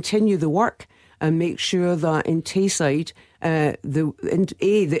 to continue the work and make sure that in Tayside,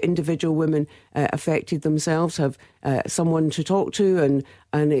 the individual women affected themselves have someone to talk to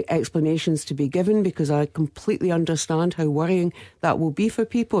and explanations to be given, because I completely understand how worrying that will be for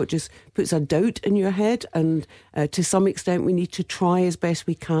people. It just puts a doubt in your head, and to some extent we need to try as best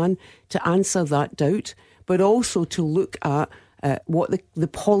we can to answer that doubt, but also to look at what the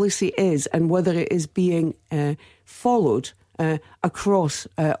policy is and whether it is being followed across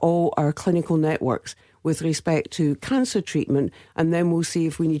all our clinical networks with respect to cancer treatment, and then we'll see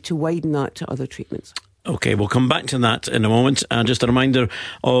if we need to widen that to other treatments. OK, we'll come back to that in a moment. Just a reminder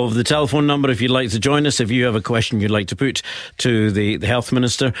of the telephone number if you'd like to join us, if you have a question you'd like to put to the Health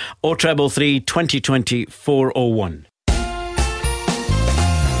Minister, 0333 2020 401.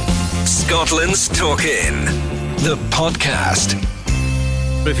 Scotland's Talkin', the podcast.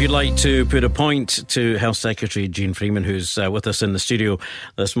 If you'd like to put a point to Health Secretary Jeane Freeman, who's with us in the studio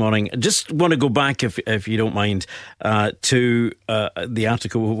this morning, just want to go back, if you don't mind, to the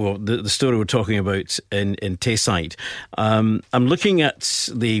article, the story we're talking about in Tayside. I'm looking at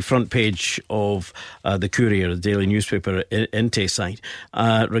the front page of the Courier, the daily newspaper in Tayside,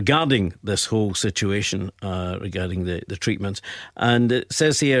 regarding this whole situation, regarding the treatment. And it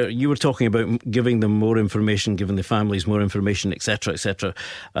says here, you were talking about giving them more information, giving the families more information, etc., etc.,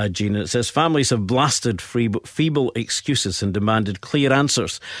 Jeane. It says families have blasted feeble excuses and demanded clear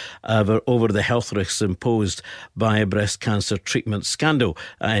answers over the health risks imposed by a breast cancer treatment scandal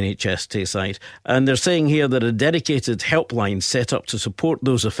at NHS Tayside. And they're saying here that a dedicated helpline set up to support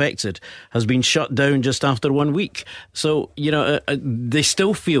those affected has been shut down just after 1 week. So, they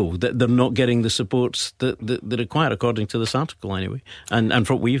still feel that they're not getting the supports that they require, according to this article anyway, and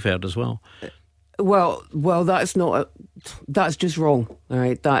from what we've heard as well. Well, that's just wrong. All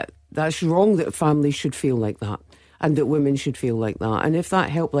right, that's wrong that families should feel like that, and that women should feel like that. And if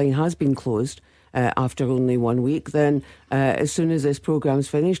that helpline has been closed after only 1 week, then as soon as this programme's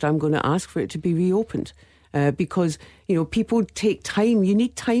finished, I'm going to ask for it to be reopened, because people take time. You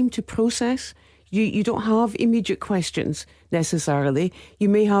need time to process. You don't have immediate questions necessarily. You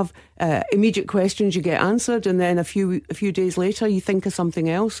may have immediate questions you get answered, and then a few days later you think of something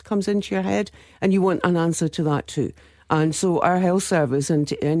else comes into your head and you want an answer to that too. And so our health service and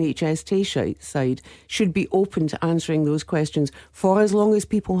NHS Tayside side should be open to answering those questions for as long as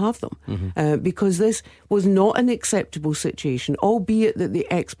people have them. Because this was not an acceptable situation, albeit that the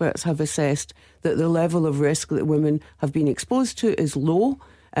experts have assessed that the level of risk that women have been exposed to is low.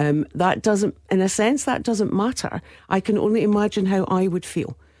 That doesn't, in a sense, that doesn't matter. I can only imagine how I would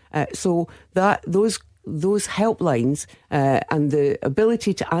feel. So that those helplines and the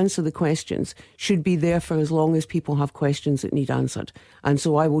ability to answer the questions should be there for as long as people have questions that need answered. And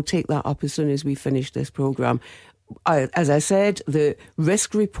so I will take that up as soon as we finish this programme. As I said, the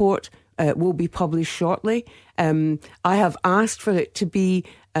risk report will be published shortly. I have asked for it to be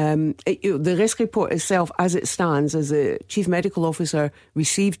the risk report itself, as it stands, as the Chief Medical Officer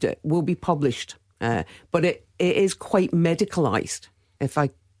received it, will be published. But it is quite medicalised, if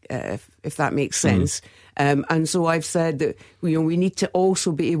that makes sense. And so I've said that we need to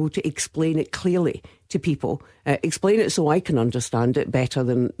also be able to explain it clearly to people, explain it so I can understand it better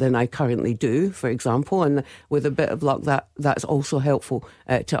than I currently do, for example, and with a bit of luck that's also helpful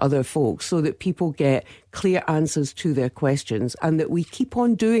to other folks, so that people get clear answers to their questions, and that we keep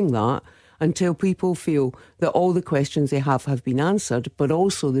on doing that until people feel that all the questions they have been answered, but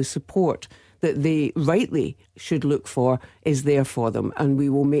also the support that they rightly should look for is there for them, and we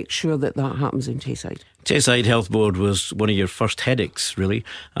will make sure that happens in Tayside. Tayside Health Board was one of your first headaches, really,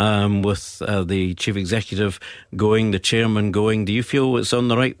 with the Chief Executive going, the Chairman going. Do you feel it's on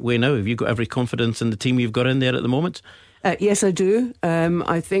the right way now? Have you got every confidence in the team you've got in there at the moment? Yes, I do.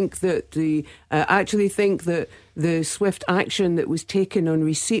 I think that actually think that the swift action that was taken on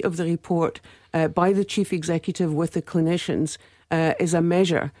receipt of the report by the Chief Executive with the clinicians is a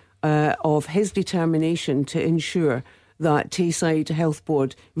measure of his determination to ensure that Tayside Health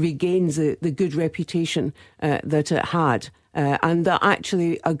Board regains the good reputation that it had, and that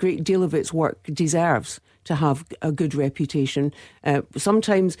actually a great deal of its work deserves to have a good reputation.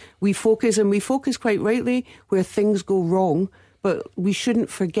 Sometimes we focus quite rightly where things go wrong, but we shouldn't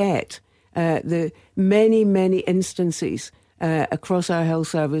forget the many, many instances across our health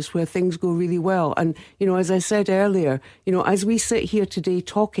service where things go really well. And, as I said earlier, as we sit here today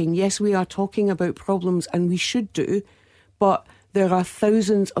talking, yes, we are talking about problems, and we should do, but there are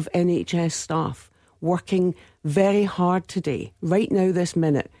thousands of NHS staff working very hard today, right now, this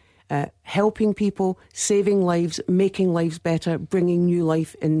minute, helping people, saving lives, making lives better, bringing new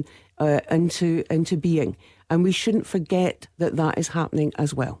life into being. And we shouldn't forget that is happening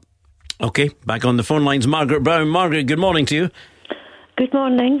as well. OK, back on the phone lines, Margaret Brown. Margaret, good morning to you. Good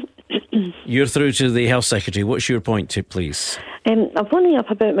morning. You're through to the Health Secretary. What's your point, please? I'm phoning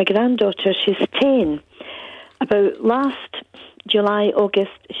up about my granddaughter. She's 10. About last July,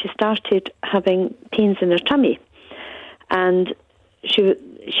 August, she started having pains in her tummy. And she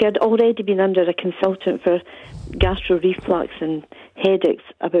had already been under a consultant for gastro-reflux and headaches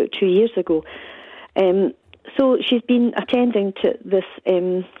about 2 years ago. So she's been attending to this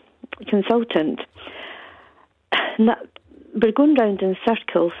consultant. We're going round in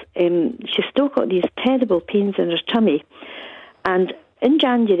circles. She's still got these terrible pains in her tummy. And in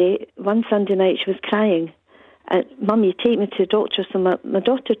January, one Sunday night, she was crying. Mummy, take me to the doctor. So my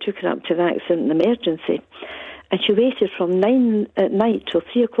daughter took her up to the accident and emergency. And she waited from 9 at night till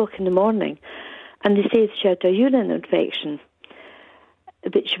 3 o'clock in the morning. And they said she had a urine infection.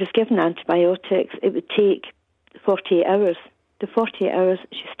 But she was given antibiotics. It would take 48 hours. The 48 hours,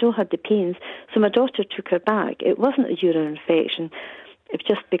 she still had the pains. So my daughter took her back. It wasn't a urine infection. It was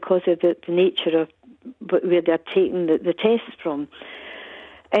just because of the nature of where they're taking the tests from.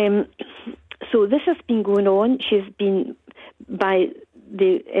 So this has been going on. She's been, by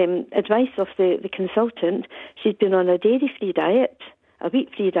the advice of the consultant, she's been on a dairy-free diet, a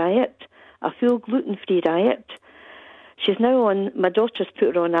wheat-free diet, a full gluten-free diet. She's now on, my daughter's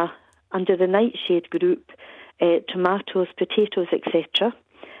put her on under the nightshade group, tomatoes, potatoes, etc.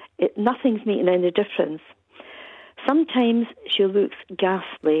 Nothing's making any difference. Sometimes she looks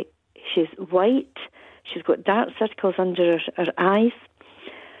ghastly. She's white. She's got dark circles under her eyes.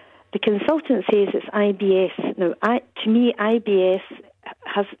 The consultant says it's IBS. Now, to me, IBS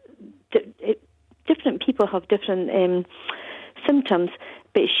has... different people have different symptoms,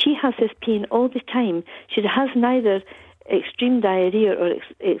 but she has this pain all the time. She has neither extreme diarrhea or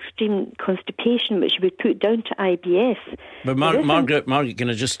extreme constipation, which you would put down to IBS. But Margaret, can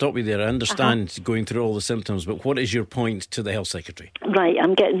I just stop you there? I understand going through all the symptoms, but what is your point to the Health Secretary? Right,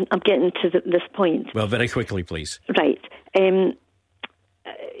 I'm getting to this point. Well, very quickly, please. Right.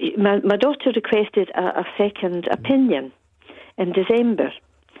 My daughter requested a second opinion in December,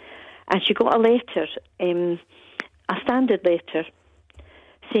 and she got a letter, a standard letter,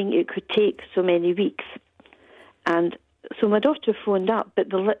 saying it could take so many weeks. And So my daughter phoned up, but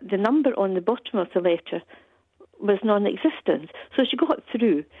the number on the bottom of the letter was non-existent. So she got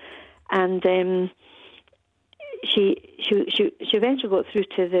through, and she eventually got through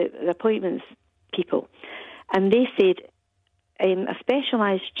to the appointments people, and they said a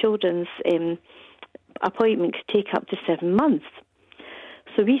specialised children's appointment could take up to 7 months.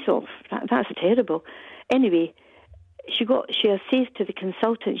 So we thought, that's terrible. Anyway, she says to the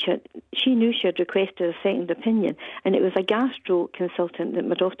consultant, she knew she had requested a second opinion, and it was a gastro consultant that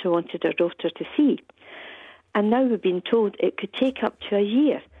my daughter wanted her daughter to see. And now we've been told it could take up to a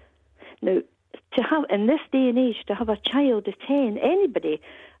year. Now, to have, in this day and age, to have a child of 10, anybody,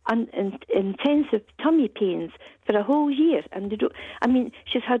 intensive tummy pains for a whole year, and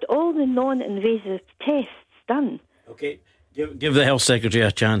she's had all the non-invasive tests done. Okay. Give the Health Secretary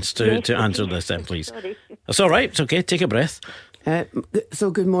a chance to answer this then, please. Sorry. That's all right. It's okay. Take a breath.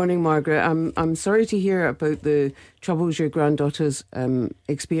 So good morning, Margaret. I'm sorry to hear about the troubles your granddaughter's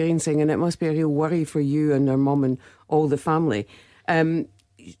experiencing, and it must be a real worry for you and her mum and all the family.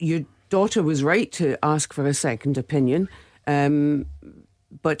 Your daughter was right to ask for a second opinion,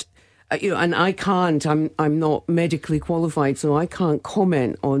 but and I can't. I'm not medically qualified, so I can't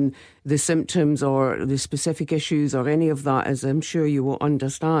comment on the symptoms or the specific issues or any of that, as I'm sure you will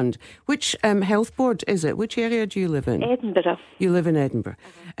understand. Which health board is it? Which area do you live in? Edinburgh. You live in Edinburgh.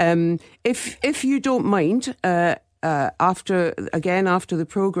 If you don't mind, after the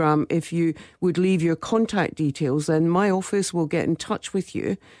programme, if you would leave your contact details, then my office will get in touch with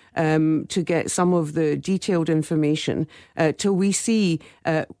you to get some of the detailed information till we see.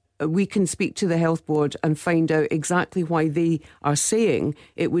 We can speak to the health board and find out exactly why they are saying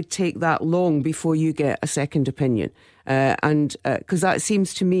it would take that long before you get a second opinion. And because that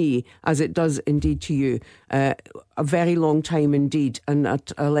seems to me, as it does indeed to you, a very long time indeed, and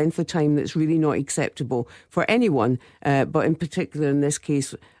at a length of time that's really not acceptable for anyone, but in particular in this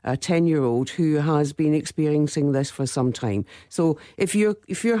case, a 10-year-old who has been experiencing this for some time. So if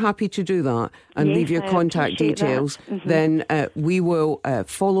you're happy to do that and leave your contact details, then we will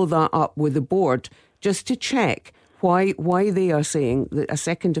follow that up with the board just to check why they are saying that a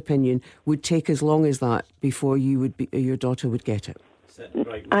second opinion would take as long as that before your daughter would get it.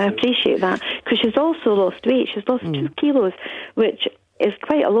 I appreciate that, because she's also lost weight. She's lost 2 kilos, which is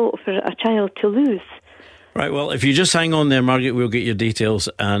quite a lot for a child to lose. Right, well, if you just hang on there, Margaret, we'll get your details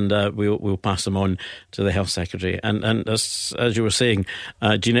and we'll pass them on to the Health Secretary. And as you were saying,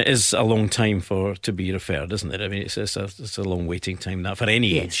 Jeane, it is a long time to be referred, isn't it? I mean, it's a long waiting time that for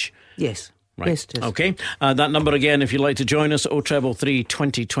any age. Yes. Right. Yes, it is. Okay. That number again, if you'd like to join us, 0333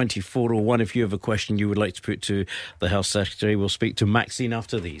 20 20 401. If you have a question you would like to put to the Health Secretary, we'll speak to Maxine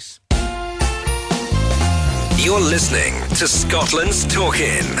after these. You're listening to Scotland's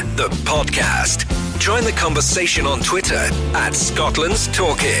Talkin', the podcast. Join the conversation on Twitter at Scotland's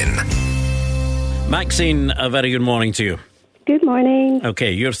Talkin'. Maxine, a very good morning to you. Good morning.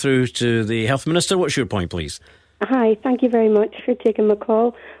 Okay, you're through to the Health Minister. What's your point, please? Hi, thank you very much for taking my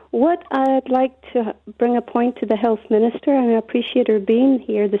call. What I'd like to bring a point to the Health Minister, and I appreciate her being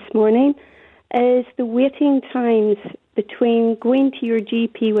here this morning, is the waiting times between going to your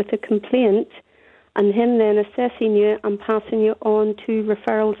GP with a complaint and him then assessing you and passing you on to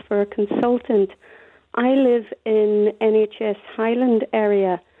referrals for a consultant. I live in NHS Highland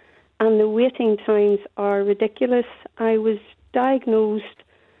area, and the waiting times are ridiculous. I was diagnosed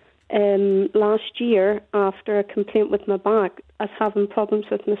last year after a complaint with my back as having problems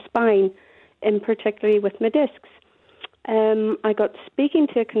with my spine, and particularly with my discs. I got speaking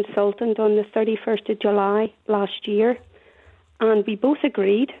to a consultant on the 31st of July last year, and we both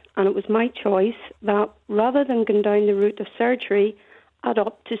agreed, and it was my choice, that rather than going down the route of surgery, I'd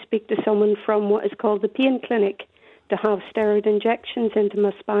opt to speak to someone from what is called the pain clinic to have steroid injections into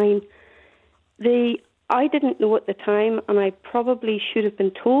my spine. I didn't know at the time, and I probably should have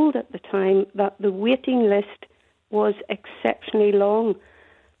been told at the time, that the waiting list was exceptionally long.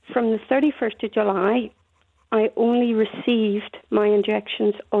 From the 31st of July, I only received my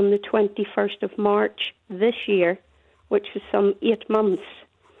injections on the 21st of March this year, which was some 8 months.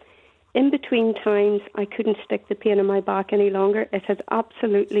 In between times, I couldn't stick the pain in my back any longer. It had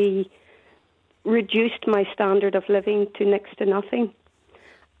absolutely reduced my standard of living to next to nothing.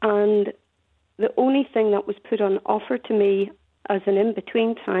 And the only thing that was put on offer to me as an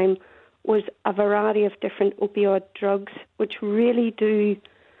in-between time was a variety of different opioid drugs, which really do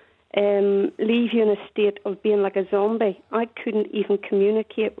leave you in a state of being like a zombie. I couldn't even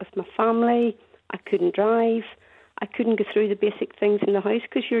communicate with my family. I couldn't drive. I couldn't go through the basic things in the house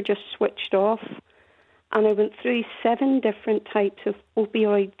because you're just switched off. And I went through 7 different types of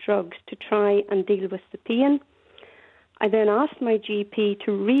opioid drugs to try and deal with the pain. I then asked my GP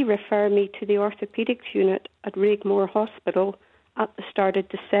to re-refer me to the orthopaedics unit at Raigmore Hospital at the start of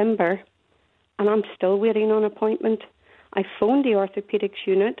December, and I'm still waiting on an appointment. I phoned the orthopaedics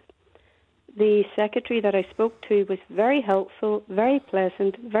unit. The secretary that I spoke to was very helpful, very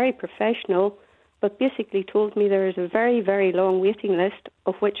pleasant, very professional, but basically told me there is a very, very long waiting list,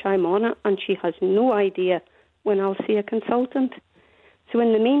 of which I'm on it, and she has no idea when I'll see a consultant. So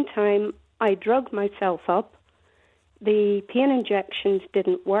in the meantime, I drug myself up. The pain injections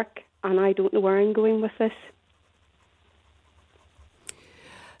didn't work, and I don't know where I'm going with this.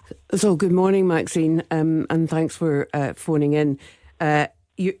 So good morning, Maxine, and thanks for phoning in.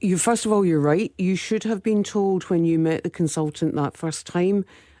 You first of all, you're right. You should have been told when you met the consultant that first time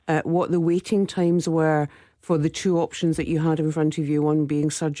what the waiting times were for the two options that you had in front of you, one being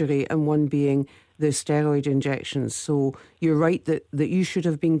surgery and one being the steroid injections. So you're right that you should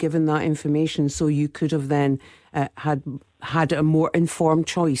have been given that information so you could have then had a more informed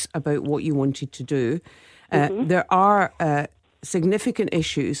choice about what you wanted to do. There are significant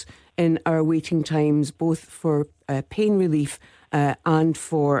issues in our waiting times, both for pain relief and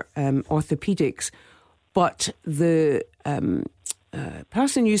for orthopaedics. But the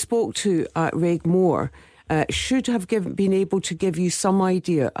person you spoke to at Raigmore should have been able to give you some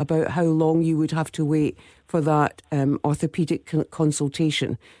idea about how long you would have to wait for that orthopaedic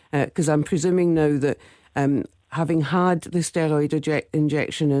consultation. Because I'm presuming now that having had the steroid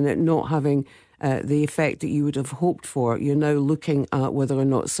injection and it not having the effect that you would have hoped for, you're now looking at whether or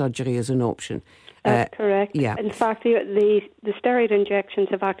not surgery is an option. That's correct. Yeah. In fact, the steroid injections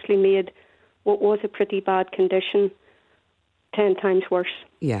have actually made what was a pretty bad condition 10 times worse.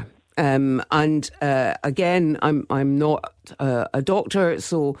 Yeah. And again, I'm not a doctor,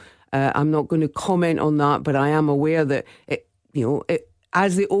 so I'm not going to comment on that, but I am aware that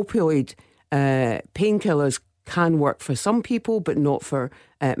as the opioid painkillers can work for some people, but not for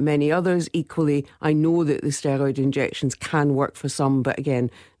many others. Equally, I know that the steroid injections can work for some, but again,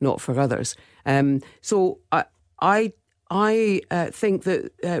 not for others. So I think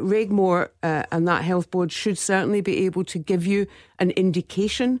that Raigmore and that health board should certainly be able to give you an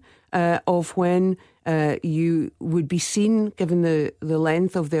indication of when you would be seen, given the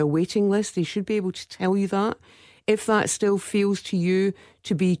length of their waiting list. They should be able to tell you that. If that still feels to you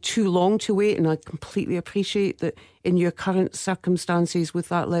to be too long to wait, and I completely appreciate that in your current circumstances with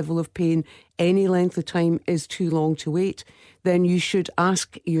that level of pain, any length of time is too long to wait, then you should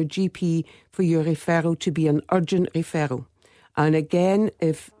ask your GP for your referral to be an urgent referral. And again,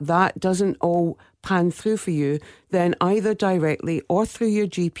 if that doesn't all pan through for you, then either directly or through your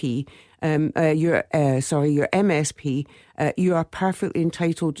GP, your MSP, you are perfectly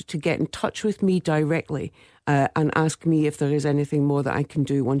entitled to get in touch with me directly and ask me if there is anything more that I can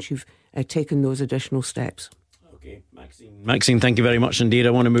do once you've taken those additional steps. Okay, Maxine, thank you very much indeed. I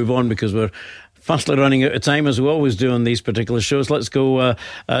want to move on because we're fastly running out of time, as we always do on these particular shows. Let's go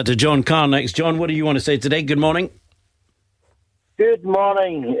to John Carr next. John, what do you want to say today? Good morning. Good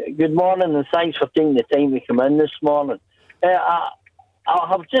morning, and thanks for taking the time to come in this morning. I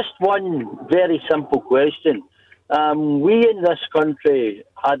have just one very simple question. We in this country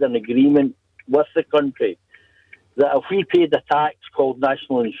had an agreement with the country that if we paid a tax called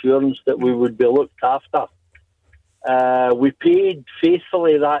national insurance, that we would be looked after. We paid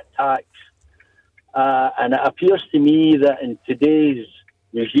faithfully that tax, and it appears to me that in today's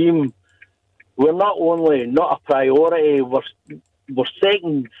regime, we're not only not a priority, we're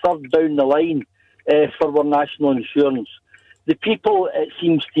second, third down the line for our national insurance. The people, it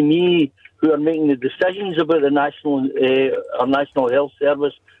seems to me, who are making the decisions about our National Health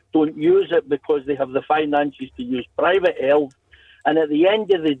Service don't use it because they have the finances to use private health. And at the end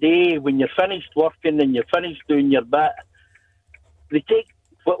of the day, when you're finished working and you're finished doing your bit, they take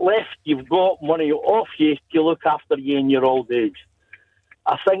what left you've got money off you to look after you in your old age.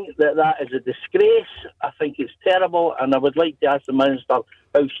 I think that is a disgrace. I think it's terrible, and I would like to ask the Minister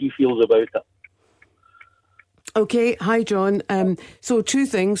how she feels about it. Okay, hi John. So two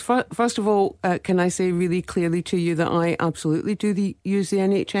things. First of all, can I say really clearly to you that I absolutely do use the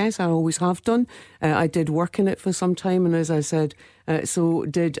NHS. I always have done. I did work in it for some time, and as I said, so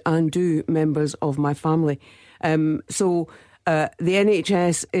did and do members of my family. The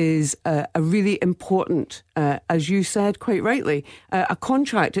NHS is a really important, as you said quite rightly, a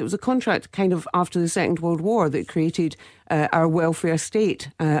contract. It was a contract kind of after the Second World War that created our welfare state,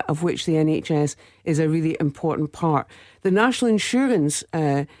 of which the NHS is a really important part. The national insurance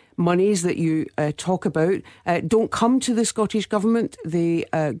monies that you talk about don't come to the Scottish Government. They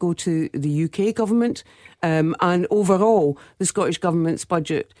go to the UK Government. And overall, the Scottish Government's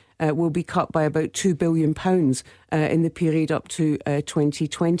budget will be cut by about £2 billion in the period up to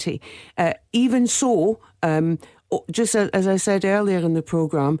 2020. Even so, just as I said earlier in the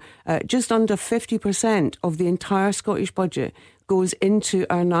programme, just under 50% of the entire Scottish budget goes into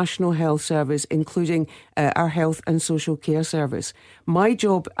our National Health Service, including our Health and Social Care Service. My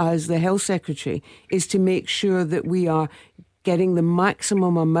job as the Health Secretary is to make sure that we are getting the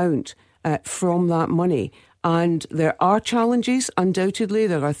maximum amount from that money. And there are challenges, undoubtedly.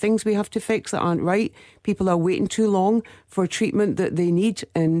 There are things we have to fix that aren't right. People are waiting too long for treatment that they need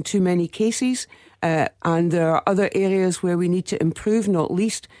in too many cases. And there are other areas where we need to improve, not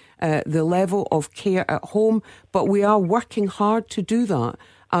least the level of care at home. But we are working hard to do that.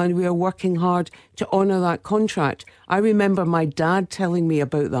 And we are working hard to honour that contract. I remember my dad telling me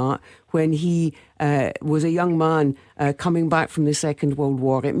about that when he was a young man coming back from the Second World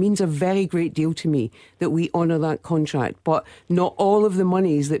War. It means a very great deal to me that we honour that contract. But not all of the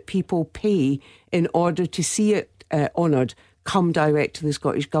monies that people pay in order to see it honoured come direct to the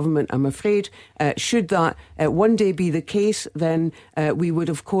Scottish Government, I'm afraid. Should that one day be the case, then we would,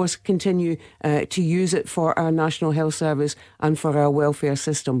 of course, continue to use it for our National Health Service and for our welfare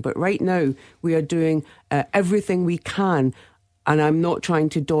system. But right now, we are doing everything we can, and I'm not trying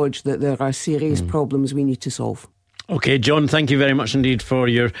to dodge that there are serious problems we need to solve. OK, John, thank you very much indeed for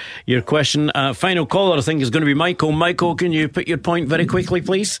your question. Final caller, I think, is going to be Michael. Michael, can you put your point very quickly,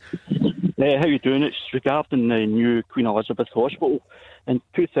 please? How you doing? It's regarding the new Queen Elizabeth Hospital. In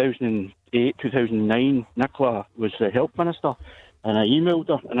 2008, 2009, Nicola was the health minister, and I emailed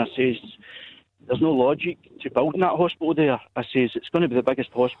her and I says, there's no logic to building that hospital there. I says, it's going to be the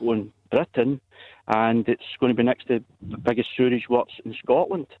biggest hospital in Britain, and it's going to be next to the biggest sewerage works in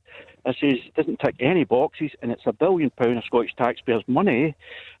Scotland. I says, it doesn't tick any boxes, and it's £1 billion of Scottish taxpayers' money.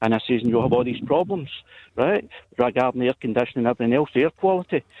 And I says, and you'll have all these problems, right, regarding air conditioning and everything else, air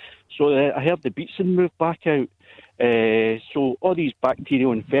quality. So I heard the Beatson moved back out. So all these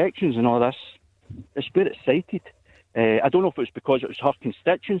bacterial infections and all this, it's where it's cited. I don't know if it was because it was her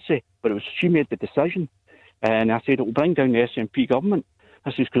constituency, but she made the decision. And I said, it will bring down the SNP government.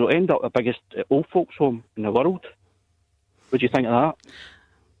 I says, because it'll end up the biggest old folks home in the world. What do you think of that?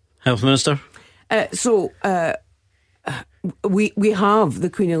 Health Minister? We have the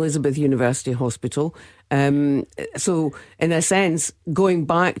Queen Elizabeth University Hospital. So, in a sense, going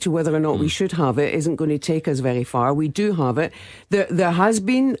back to whether or not we should have it isn't going to take us very far. We do have it. There has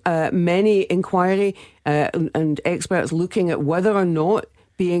been many inquiry and experts looking at whether or not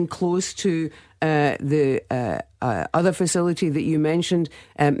being close to the other facility that you mentioned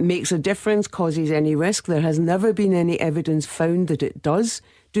makes a difference, causes any risk. There has never been any evidence found that it does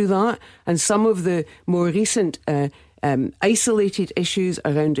do that. And some of the more recent isolated issues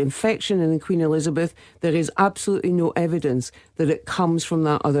around infection in Queen Elizabeth, there is absolutely no evidence that it comes from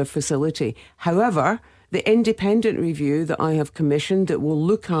that other facility. However, the independent review that I have commissioned that will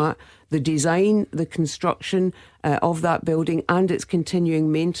look at the design, the construction of that building and its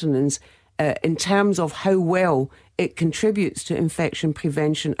continuing maintenance in terms of how well it contributes to infection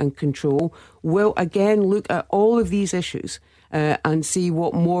prevention and control, will again look at all of these issues and see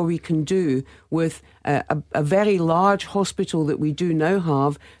what more we can do with a very large hospital that we do now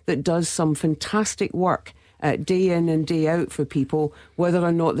have that does some fantastic work day in and day out for people, whether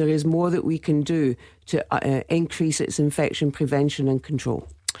or not there is more that we can do to increase its infection prevention and control.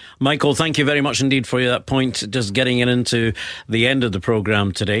 Michael, thank you very much indeed for that point, just getting it into the end of the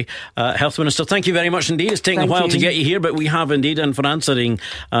programme today. Health Minister, thank you very much indeed. It's taken a while to get you here, but we have indeed, and for answering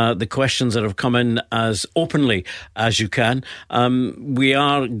the questions that have come in as openly as you can. We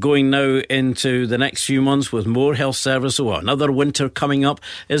are going now into the next few months with more health service, another winter coming up.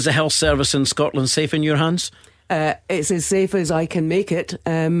 Is the health service in Scotland safe in your hands? It's as safe as I can make it,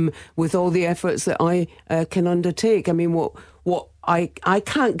 with all the efforts that I can undertake. I mean, what I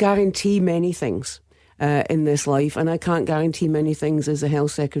can't guarantee many things in this life, and I can't guarantee many things as a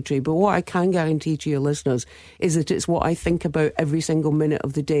health secretary. But what I can guarantee to your listeners is that it's what I think about every single minute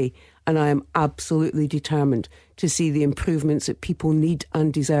of the day, and I am absolutely determined to see the improvements that people need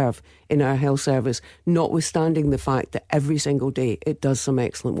and deserve in our health service, notwithstanding the fact that every single day it does some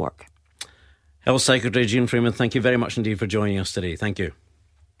excellent work. Health Secretary Jeane Freeman, thank you very much indeed for joining us today. Thank you.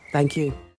 Thank you.